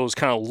individuals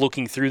kind of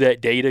looking through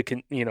that data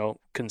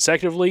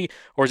consecutively,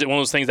 or is it one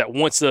of those things that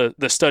once the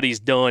study's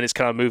done, it's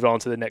kind of move on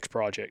to the next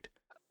project?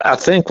 I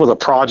think with a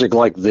project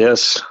like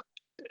this,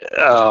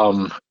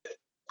 back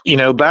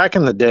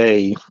in the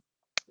day,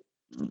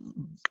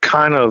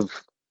 kind of,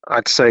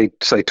 I'd say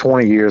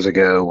 20 years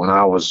ago when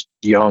I was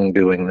young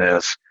doing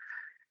this,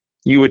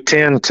 you would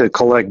tend to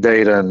collect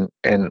data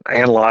and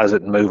analyze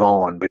it and move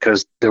on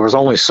because there was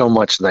only so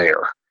much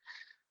there.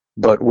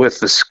 But with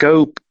the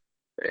scope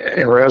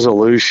and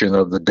resolution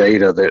of the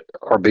data that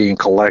are being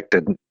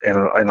collected in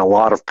a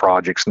lot of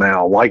projects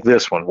now, like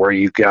this one, where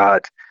you've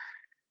got,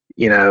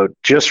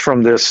 just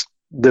from this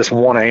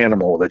one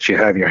animal that you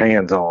have your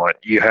hands on,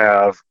 you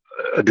have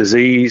a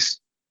disease,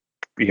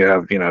 you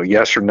have,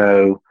 yes or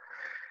no,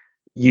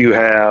 you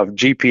have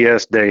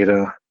GPS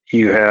data,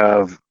 you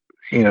have,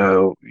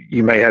 you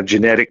may have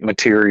genetic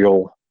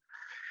material,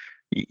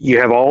 you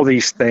have all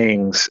these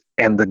things,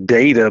 and the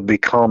data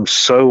becomes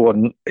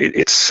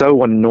it's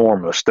so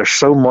enormous. There's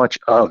so much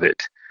of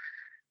it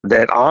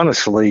that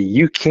honestly,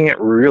 you can't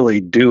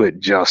really do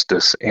it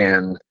justice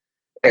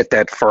at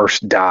that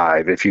first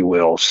dive, if you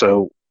will.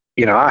 So,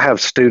 I have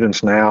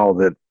students now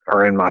that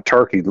are in my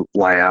turkey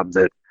lab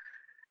that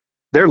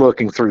they're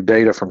looking through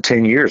data from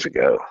 10 years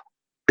ago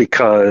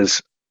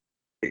because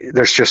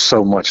there's just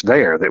so much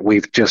there that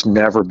we've just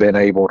never been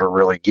able to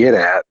really get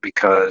at,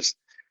 because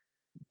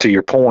to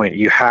your point,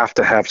 you have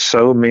to have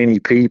so many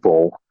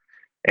people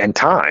and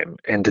time.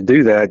 And to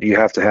do that, you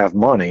have to have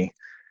money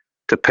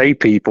to pay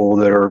people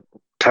that are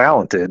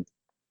talented,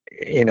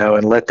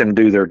 and let them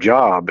do their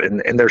job.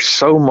 And there's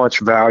so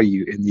much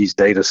value in these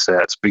data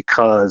sets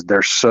because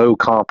they're so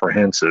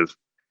comprehensive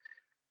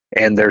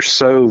and they're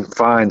so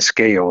fine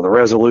scale. The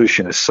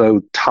resolution is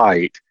so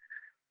tight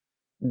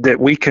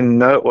that we can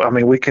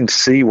we can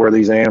see where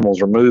these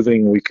animals are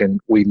moving.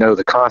 We know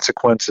the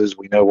consequences.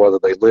 We know whether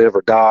they live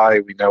or die.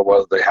 We know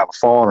whether they have a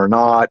fawn or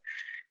not.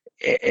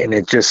 And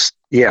it just,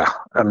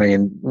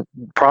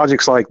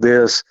 projects like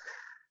this,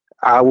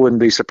 I wouldn't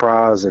be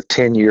surprised if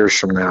 10 years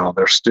from now,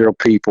 there's still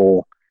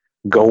people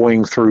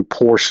going through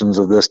portions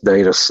of this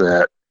data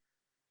set,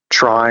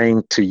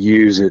 trying to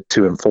use it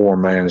to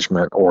inform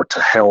management or to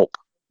help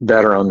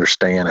better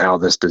understand how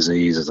this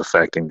disease is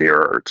affecting deer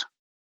herds.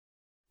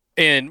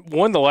 And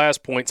one of the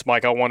last points,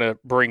 Mike, I want to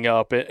bring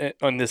up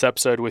on this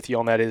episode with you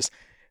on that is,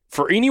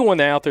 for anyone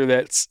out there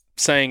that's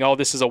saying, oh,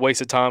 this is a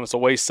waste of time, it's a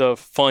waste of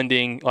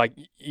funding, like,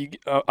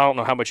 I don't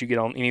know how much you get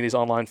on any of these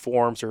online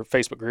forums or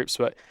Facebook groups,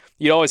 but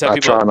you always have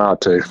people. I try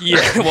not to.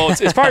 Yeah, well,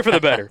 it's probably for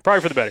the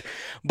better.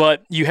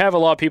 But you have a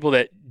lot of people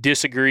that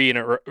disagree and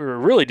are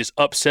really just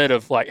upset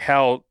of like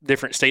how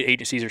different state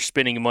agencies are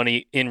spending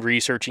money in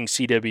researching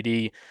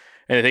CWD.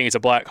 And I think it's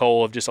a black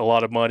hole of just a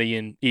lot of money,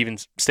 and even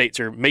states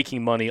are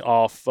making money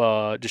off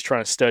just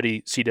trying to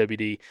study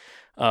CWD.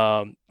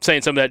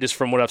 Saying some of that just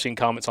from what I've seen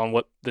comments on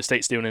what the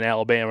state's doing in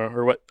Alabama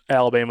or what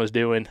Alabama's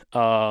doing.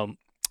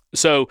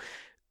 So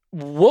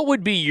what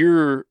would be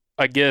your,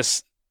 I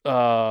guess,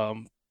 not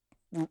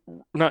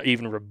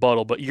even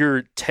rebuttal, but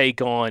your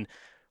take on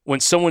when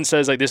someone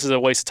says like this is a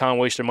waste of time,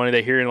 waste of money,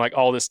 they're hearing like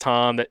all this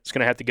time that's going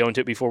to have to go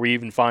into it before we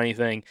even find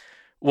anything.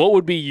 What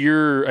would be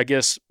your, I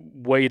guess,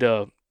 way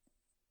to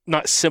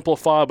not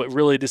simplify, but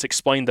really just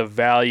explain the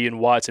value and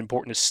why it's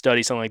important to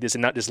study something like this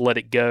and not just let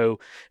it go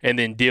and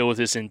then deal with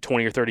this in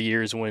 20 or 30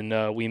 years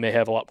when we may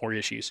have a lot more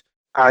issues?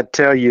 I'd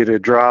tell you to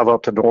drive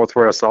up to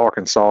Northwest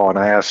Arkansas and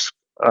ask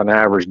an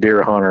average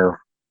deer hunter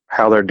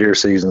how their deer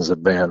seasons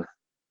have been.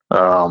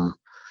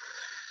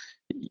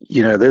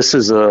 This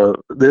is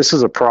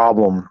a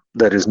problem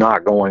that is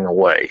not going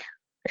away.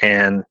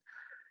 And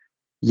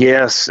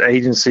yes,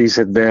 agencies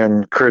have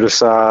been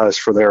criticized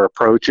for their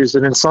approaches,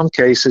 and in some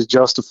cases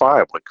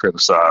justifiably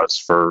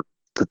criticized for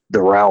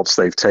the routes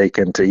they've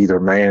taken to either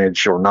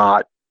manage or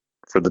not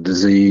for the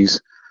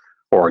disease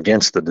or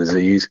against the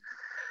disease.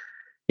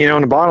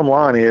 And the bottom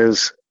line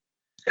is,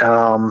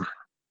 and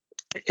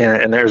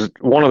there's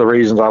one of the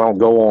reasons I don't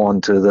go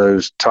on to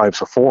those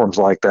types of forums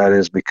like that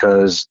is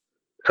because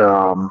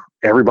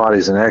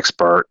everybody's an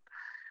expert.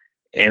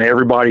 And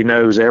everybody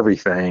knows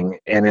everything.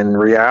 And in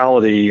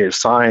reality, as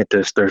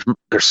scientists, there's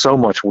so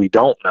much we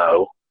don't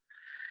know.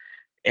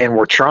 And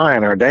we're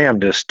trying our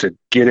damnedest to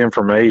get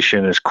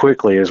information as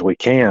quickly as we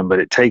can, but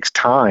it takes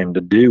time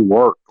to do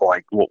work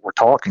like what we're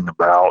talking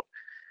about.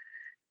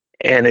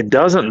 And it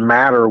doesn't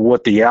matter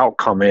what the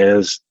outcome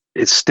is,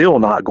 it's still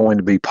not going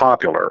to be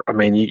popular. I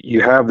mean,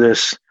 you have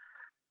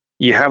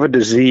a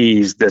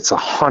disease that's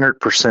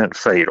 100%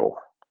 fatal.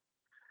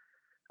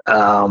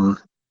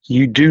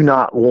 You do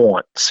not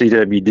want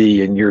CWD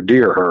in your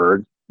deer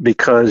herd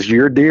because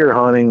your deer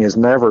hunting is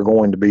never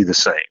going to be the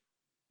same.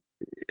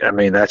 I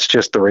mean, that's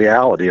just the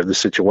reality of the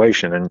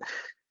situation. And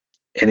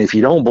if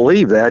you don't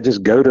believe that,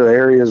 just go to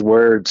areas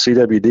where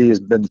CWD has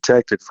been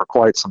detected for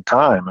quite some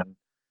time and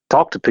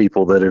talk to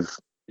people that have,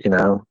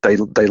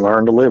 they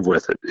learn to live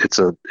with it. It's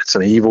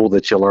an evil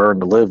that you learn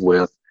to live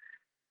with.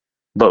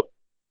 But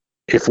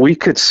if we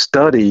could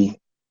study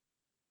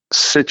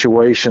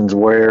situations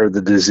where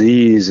the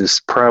disease is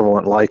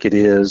prevalent like it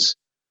is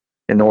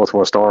in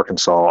Northwest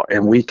Arkansas,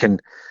 and we can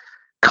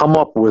come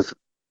up with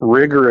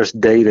rigorous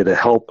data to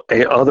help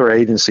other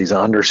agencies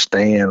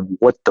understand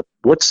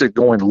what's it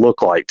going to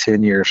look like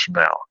 10 years from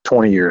now,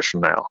 20 years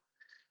from now,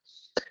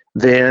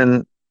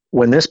 then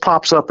when this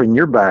pops up in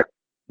your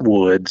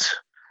backwoods,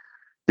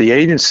 the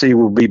agency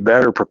will be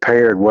better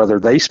prepared, whether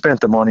they spent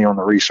the money on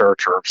the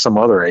research or some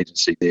other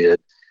agency did.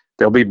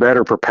 They'll be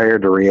better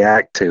prepared to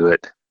react to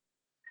it.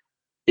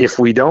 If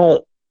we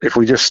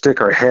just stick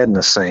our head in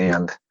the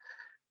sand,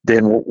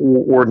 then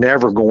we're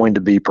never going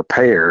to be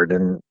prepared.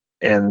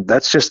 And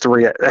that's just to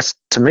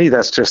me,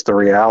 that's just the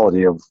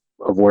reality of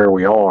where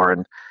we are.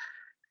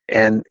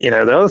 And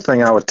the other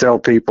thing I would tell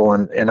people,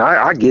 and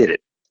I get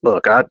it.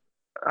 Look, I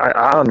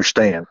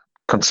understand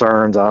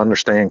concerns. I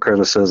understand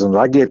criticisms.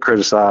 I get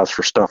criticized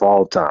for stuff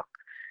all the time.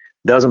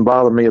 Doesn't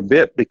bother me a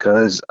bit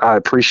because I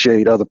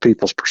appreciate other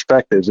people's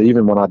perspectives,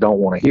 even when I don't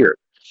want to hear it.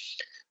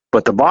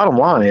 But the bottom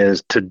line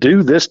is, to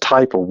do this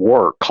type of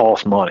work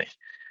costs money.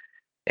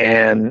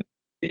 And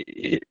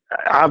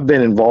I've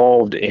been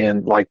involved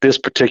in like this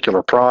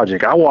particular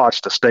project. I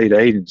watched a state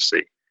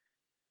agency,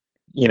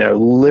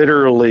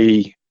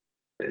 literally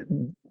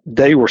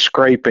they were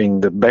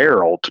scraping the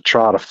barrel to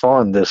try to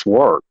fund this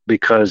work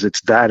because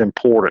it's that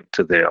important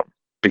to them,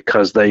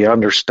 because they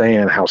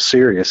understand how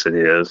serious it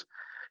is.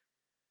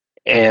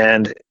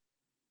 And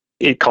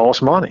it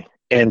costs money,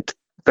 and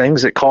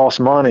things that cost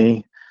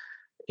money,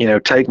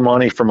 take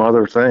money from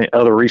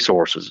other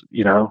resources,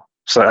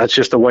 So that's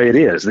just the way it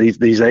is.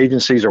 These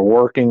agencies are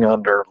working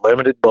under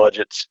limited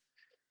budgets,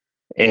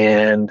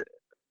 and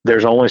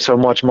there's only so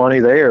much money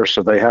there,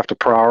 so they have to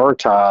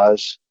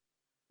prioritize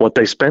what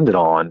they spend it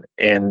on.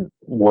 And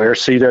where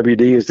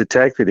CWD is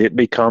detected, it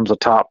becomes a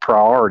top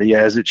priority,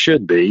 as it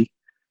should be,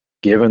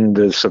 given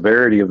the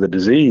severity of the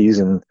disease.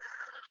 And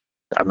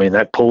I mean,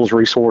 that pulls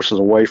resources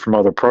away from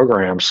other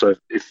programs. So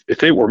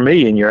if it were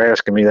me and you're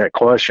asking me that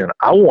question,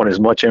 I want as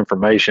much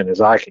information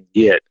as I can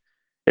get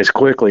as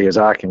quickly as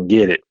I can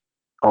get it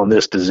on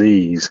this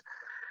disease,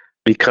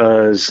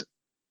 because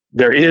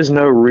there is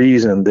no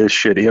reason this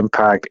should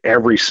impact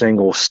every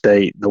single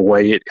state the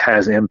way it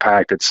has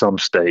impacted some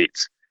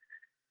states.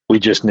 We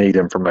just need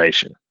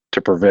information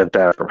to prevent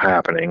that from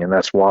happening, and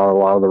that's why a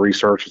lot of the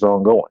research is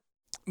ongoing.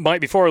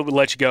 Mike, before I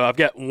let you go, I've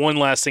got one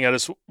last thing I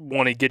just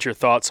want to get your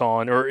thoughts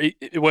on, or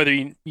whether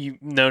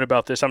you've known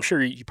about this. I'm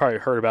sure you probably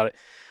heard about it.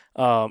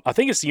 I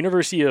think it's the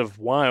University of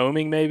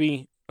Wyoming,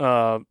 maybe,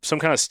 some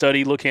kind of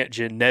study looking at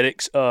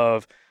genetics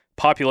of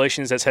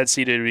populations that's had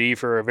CWD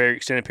for a very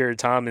extended period of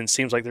time, and it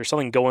seems like there's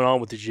something going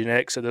on with the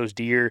genetics of those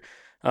deer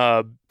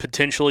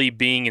potentially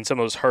being in some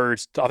of those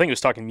herds. I think it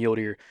was talking mule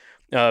deer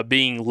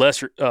being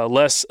less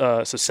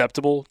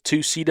susceptible to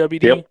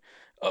CWD. Yep.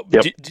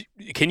 Yep.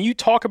 Can you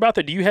talk about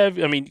that? Do you have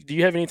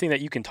anything that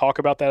you can talk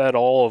about that at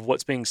all, of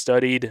what's being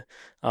studied,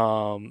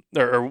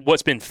 or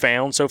what's been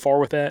found so far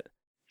with that?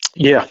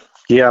 Yeah.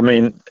 I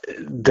mean,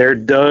 there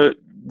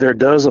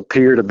does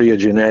appear to be a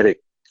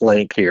genetic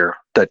link here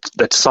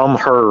that some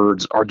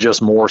herds are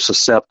just more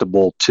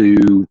susceptible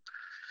to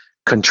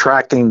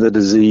contracting the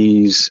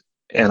disease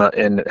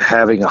and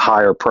having a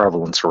higher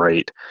prevalence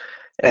rate.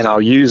 And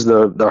I'll use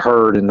the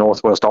herd in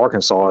Northwest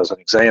Arkansas as an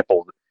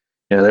example.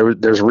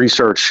 There's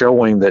research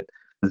showing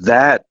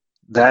that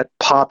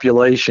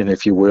population,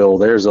 if you will,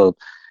 the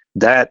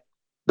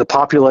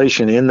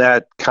population in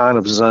that kind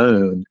of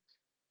zone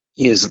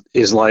is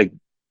like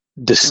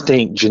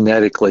distinct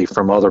genetically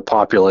from other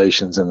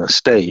populations in the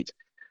state.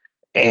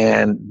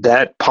 And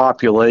that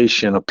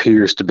population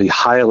appears to be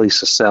highly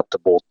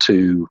susceptible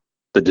to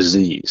the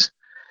disease.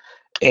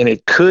 And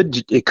it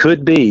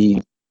could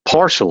be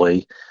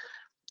partially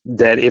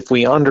that if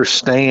we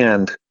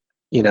understand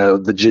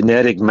the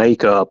genetic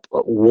makeup,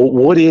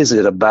 what is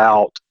it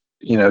about,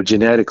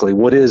 genetically,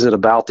 what is it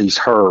about these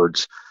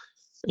herds,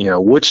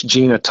 which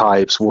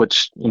genotypes,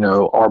 which,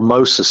 are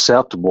most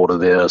susceptible to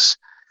this,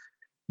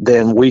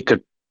 then we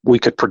could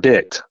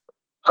predict,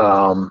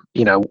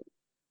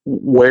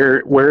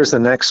 where's the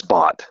next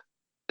spot?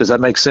 Does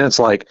that make sense?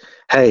 Like,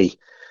 hey,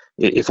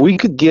 if we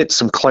could get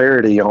some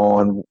clarity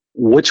on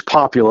which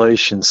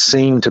populations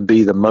seem to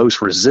be the most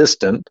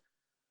resistant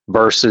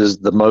versus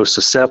the most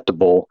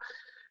susceptible,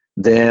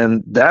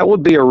 then that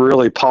would be a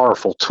really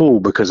powerful tool,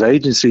 because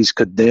agencies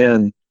could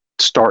then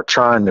start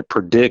trying to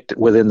predict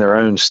within their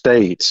own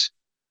states,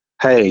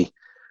 hey,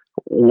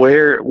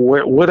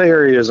 what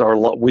areas are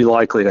we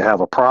likely to have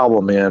a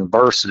problem in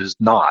versus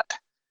not.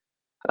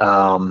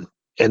 And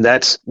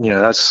that's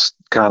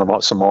kind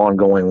of some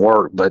ongoing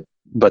work, but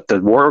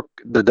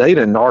the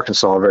data in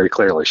Arkansas very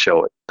clearly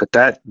show it,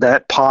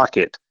 that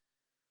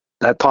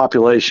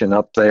population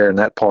up there in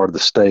that part of the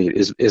state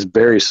is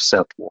very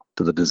susceptible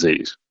to the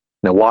disease.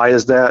 Now, why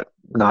is that?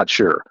 Not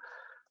sure.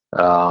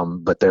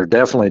 But there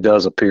definitely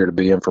does appear to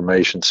be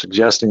information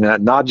suggesting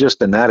that, not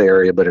just in that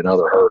area, but in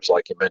other herds,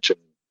 like you mentioned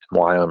in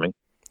Wyoming.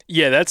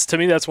 Yeah, to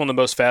me, that's one of the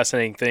most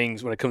fascinating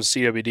things when it comes to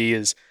CWD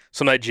is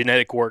some of that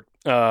genetic work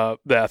that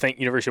I think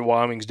University of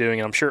Wyoming is doing,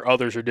 and I'm sure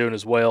others are doing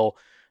as well,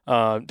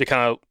 to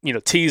kind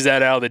of tease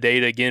that out of the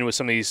data again with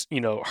some of these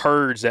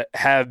herds that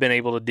have been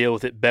able to deal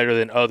with it better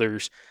than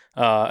others.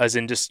 As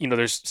in just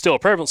there's still a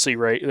prevalency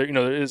rate.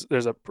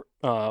 There's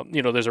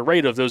a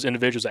rate of those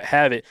individuals that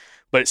have it,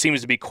 but it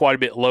seems to be quite a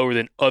bit lower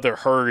than other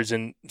herds,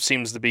 and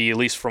seems to be, at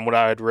least from what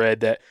I had read,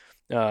 that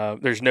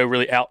there's no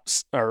really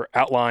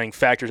outlying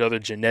factors other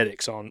than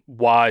genetics on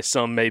why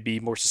some may be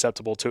more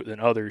susceptible to it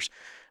than others.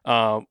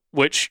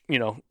 Which,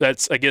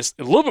 that's, I guess,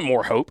 a little bit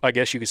more hope, I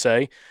guess you could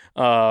say,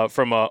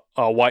 from a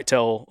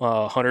whitetail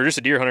hunter, just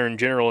a deer hunter in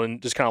general,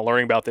 and just kind of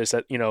learning about this,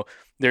 that,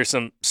 there's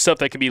some stuff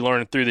that can be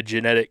learned through the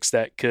genetics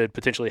that could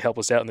potentially help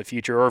us out in the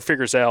future, or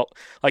figures out,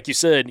 like you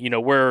said,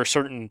 where are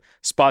certain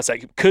spots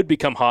that could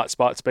become hot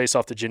spots based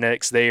off the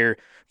genetics there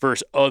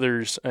versus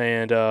others.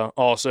 And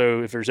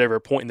also, if there's ever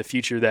a point in the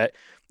future that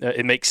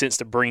it makes sense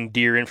to bring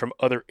deer in from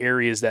other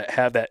areas that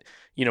have that,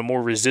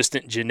 more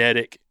resistant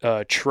genetic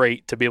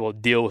trait to be able to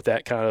deal with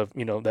that kind of,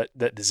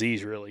 that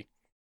disease, really.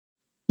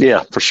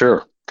 Yeah, for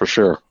sure. For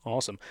sure.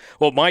 Awesome.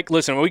 Well, Mike,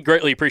 listen, we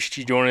greatly appreciate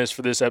you joining us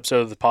for this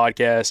episode of the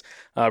podcast.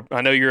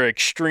 I know you're an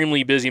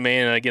extremely busy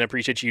man, and again, I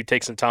appreciate you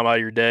taking some time out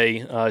of your day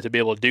to be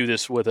able to do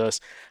this with us.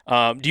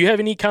 Do you have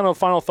any kind of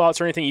final thoughts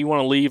or anything you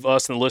want to leave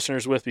us and the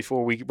listeners with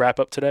before we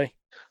wrap up today?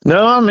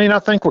 No, I mean, I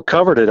think we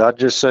covered it. I'd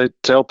just say,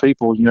 tell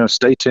people,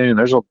 stay tuned.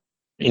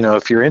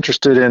 If you're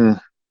interested in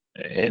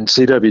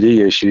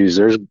CWD issues,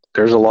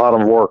 there's a lot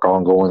of work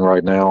ongoing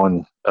right now,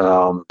 and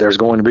there's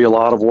going to be a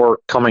lot of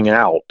work coming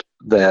out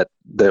that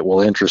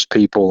will interest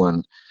people.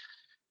 And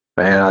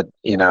man,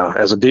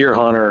 as a deer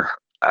hunter,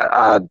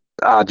 I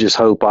just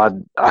hope I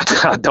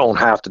don't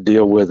have to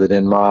deal with it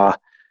in my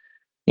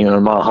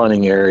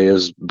hunting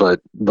areas.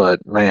 But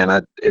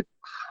man,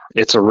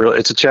 it's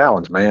a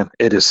challenge, man.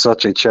 It is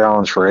such a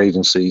challenge for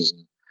agencies.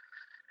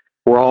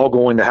 We're all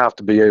going to have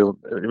to be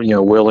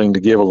willing to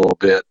give a little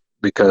bit,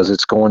 because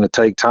it's going to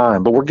take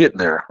time, but we're getting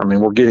there. I mean,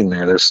 we're getting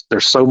there.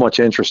 There's so much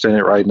interest in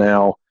it right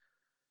now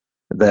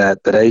that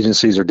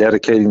agencies are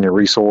dedicating their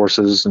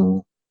resources,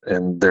 and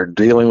they're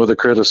dealing with the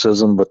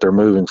criticism, but they're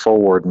moving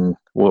forward, and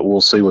we'll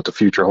see what the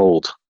future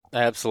holds.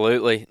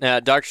 Absolutely.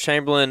 Now, Dr.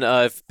 Chamberlain,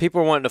 if people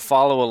are wanting to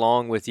follow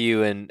along with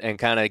you and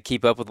kind of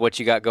keep up with what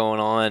you got going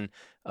on,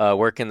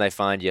 where can they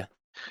find you?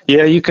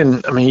 Yeah, you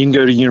can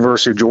go to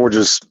University of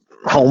Georgia's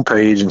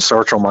homepage and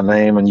search on my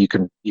name, and you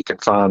can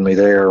find me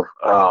there.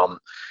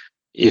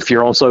 If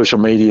you're on social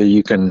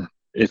media,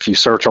 if you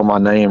search on my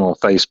name on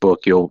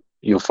Facebook,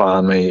 you'll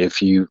find me.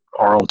 If you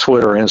are on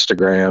Twitter,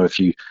 Instagram,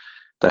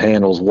 the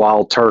handle's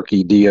Wild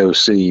Turkey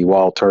DOC,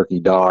 Wild Turkey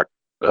Doc.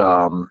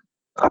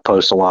 I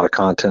post a lot of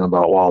content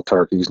about wild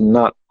turkeys,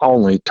 not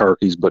only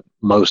turkeys, but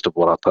most of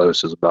what I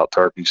post is about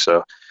turkeys.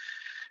 So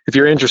if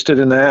you're interested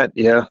in that,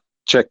 yeah,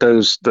 check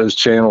those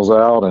channels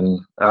out, and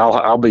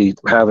I'll be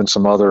having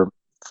some other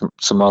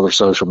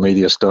social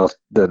media stuff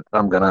that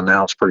I'm going to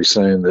announce pretty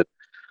soon that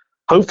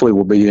hopefully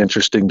will be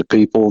interesting to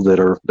people that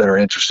are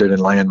interested in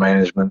land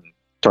management,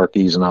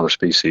 turkeys, and other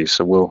species.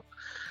 So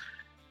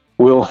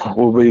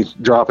we'll be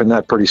dropping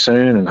that pretty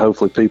soon, and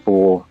hopefully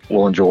people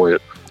will enjoy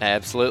it.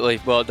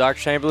 Absolutely. Well, Dr.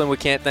 Chamberlain, we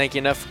can't thank you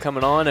enough for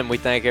coming on, and we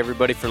thank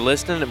everybody for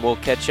listening, and we'll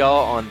catch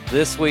y'all on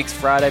this week's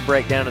Friday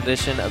Breakdown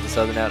edition of the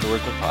Southern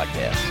Outdoorsman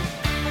Podcast.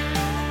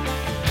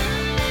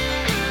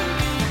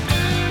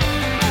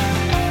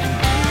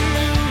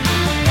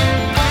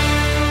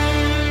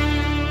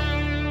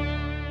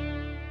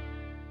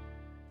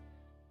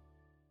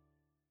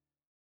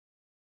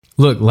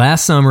 Look,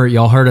 last summer,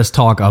 y'all heard us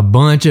talk a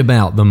bunch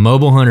about the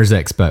Mobile Hunters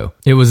Expo.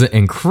 It was an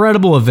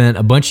incredible event.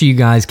 A bunch of you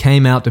guys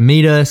came out to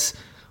meet us.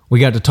 We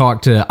got to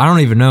talk to, I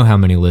don't even know how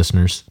many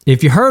listeners.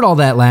 If you heard all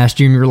that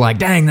last year and you're like,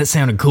 dang, that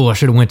sounded cool, I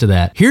should have went to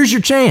that. Here's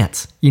your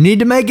chance. You need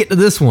to make it to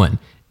this one.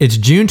 It's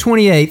June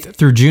 28th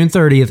through June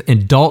 30th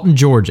in Dalton,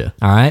 Georgia.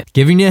 All right?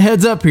 Giving you a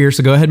heads up here,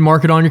 so go ahead and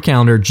mark it on your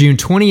calendar. June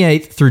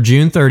 28th through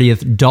June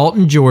 30th,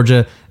 Dalton,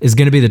 Georgia is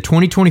going to be the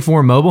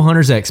 2024 Mobile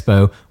Hunters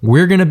Expo.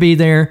 We're going to be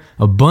there.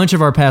 A bunch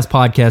of our past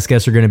podcast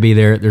guests are going to be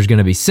there. There's going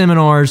to be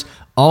seminars.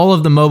 All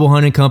of the mobile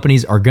hunting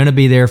companies are going to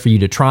be there for you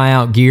to try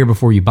out gear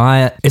before you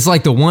buy it. It's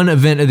like the one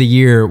event of the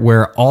year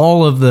where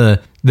all of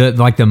the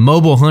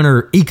mobile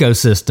hunter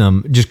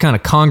ecosystem just kind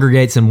of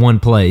congregates in one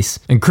place.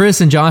 And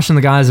Chris and Josh and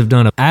the guys have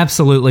done an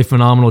absolutely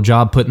phenomenal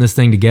job putting this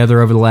thing together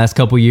over the last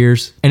couple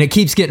years. And it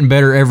keeps getting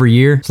better every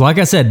year. So like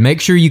I said, make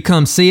sure you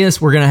come see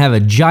us. We're going to have a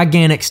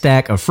gigantic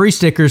stack of free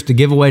stickers to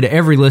give away to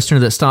every listener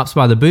that stops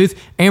by the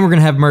booth. And we're going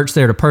to have merch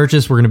there to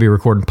purchase. We're going to be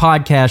recording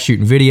podcasts,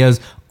 shooting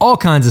videos, all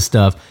kinds of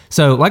stuff.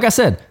 So like I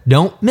said,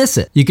 don't miss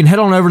it. You can head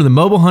on over to the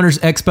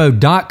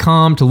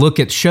mobilehuntersexpo.com to look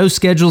at show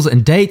schedules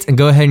and dates and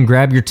go ahead and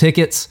grab your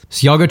tickets.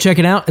 So y'all go check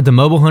it out at the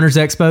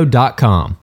mobilehuntersexpo.com.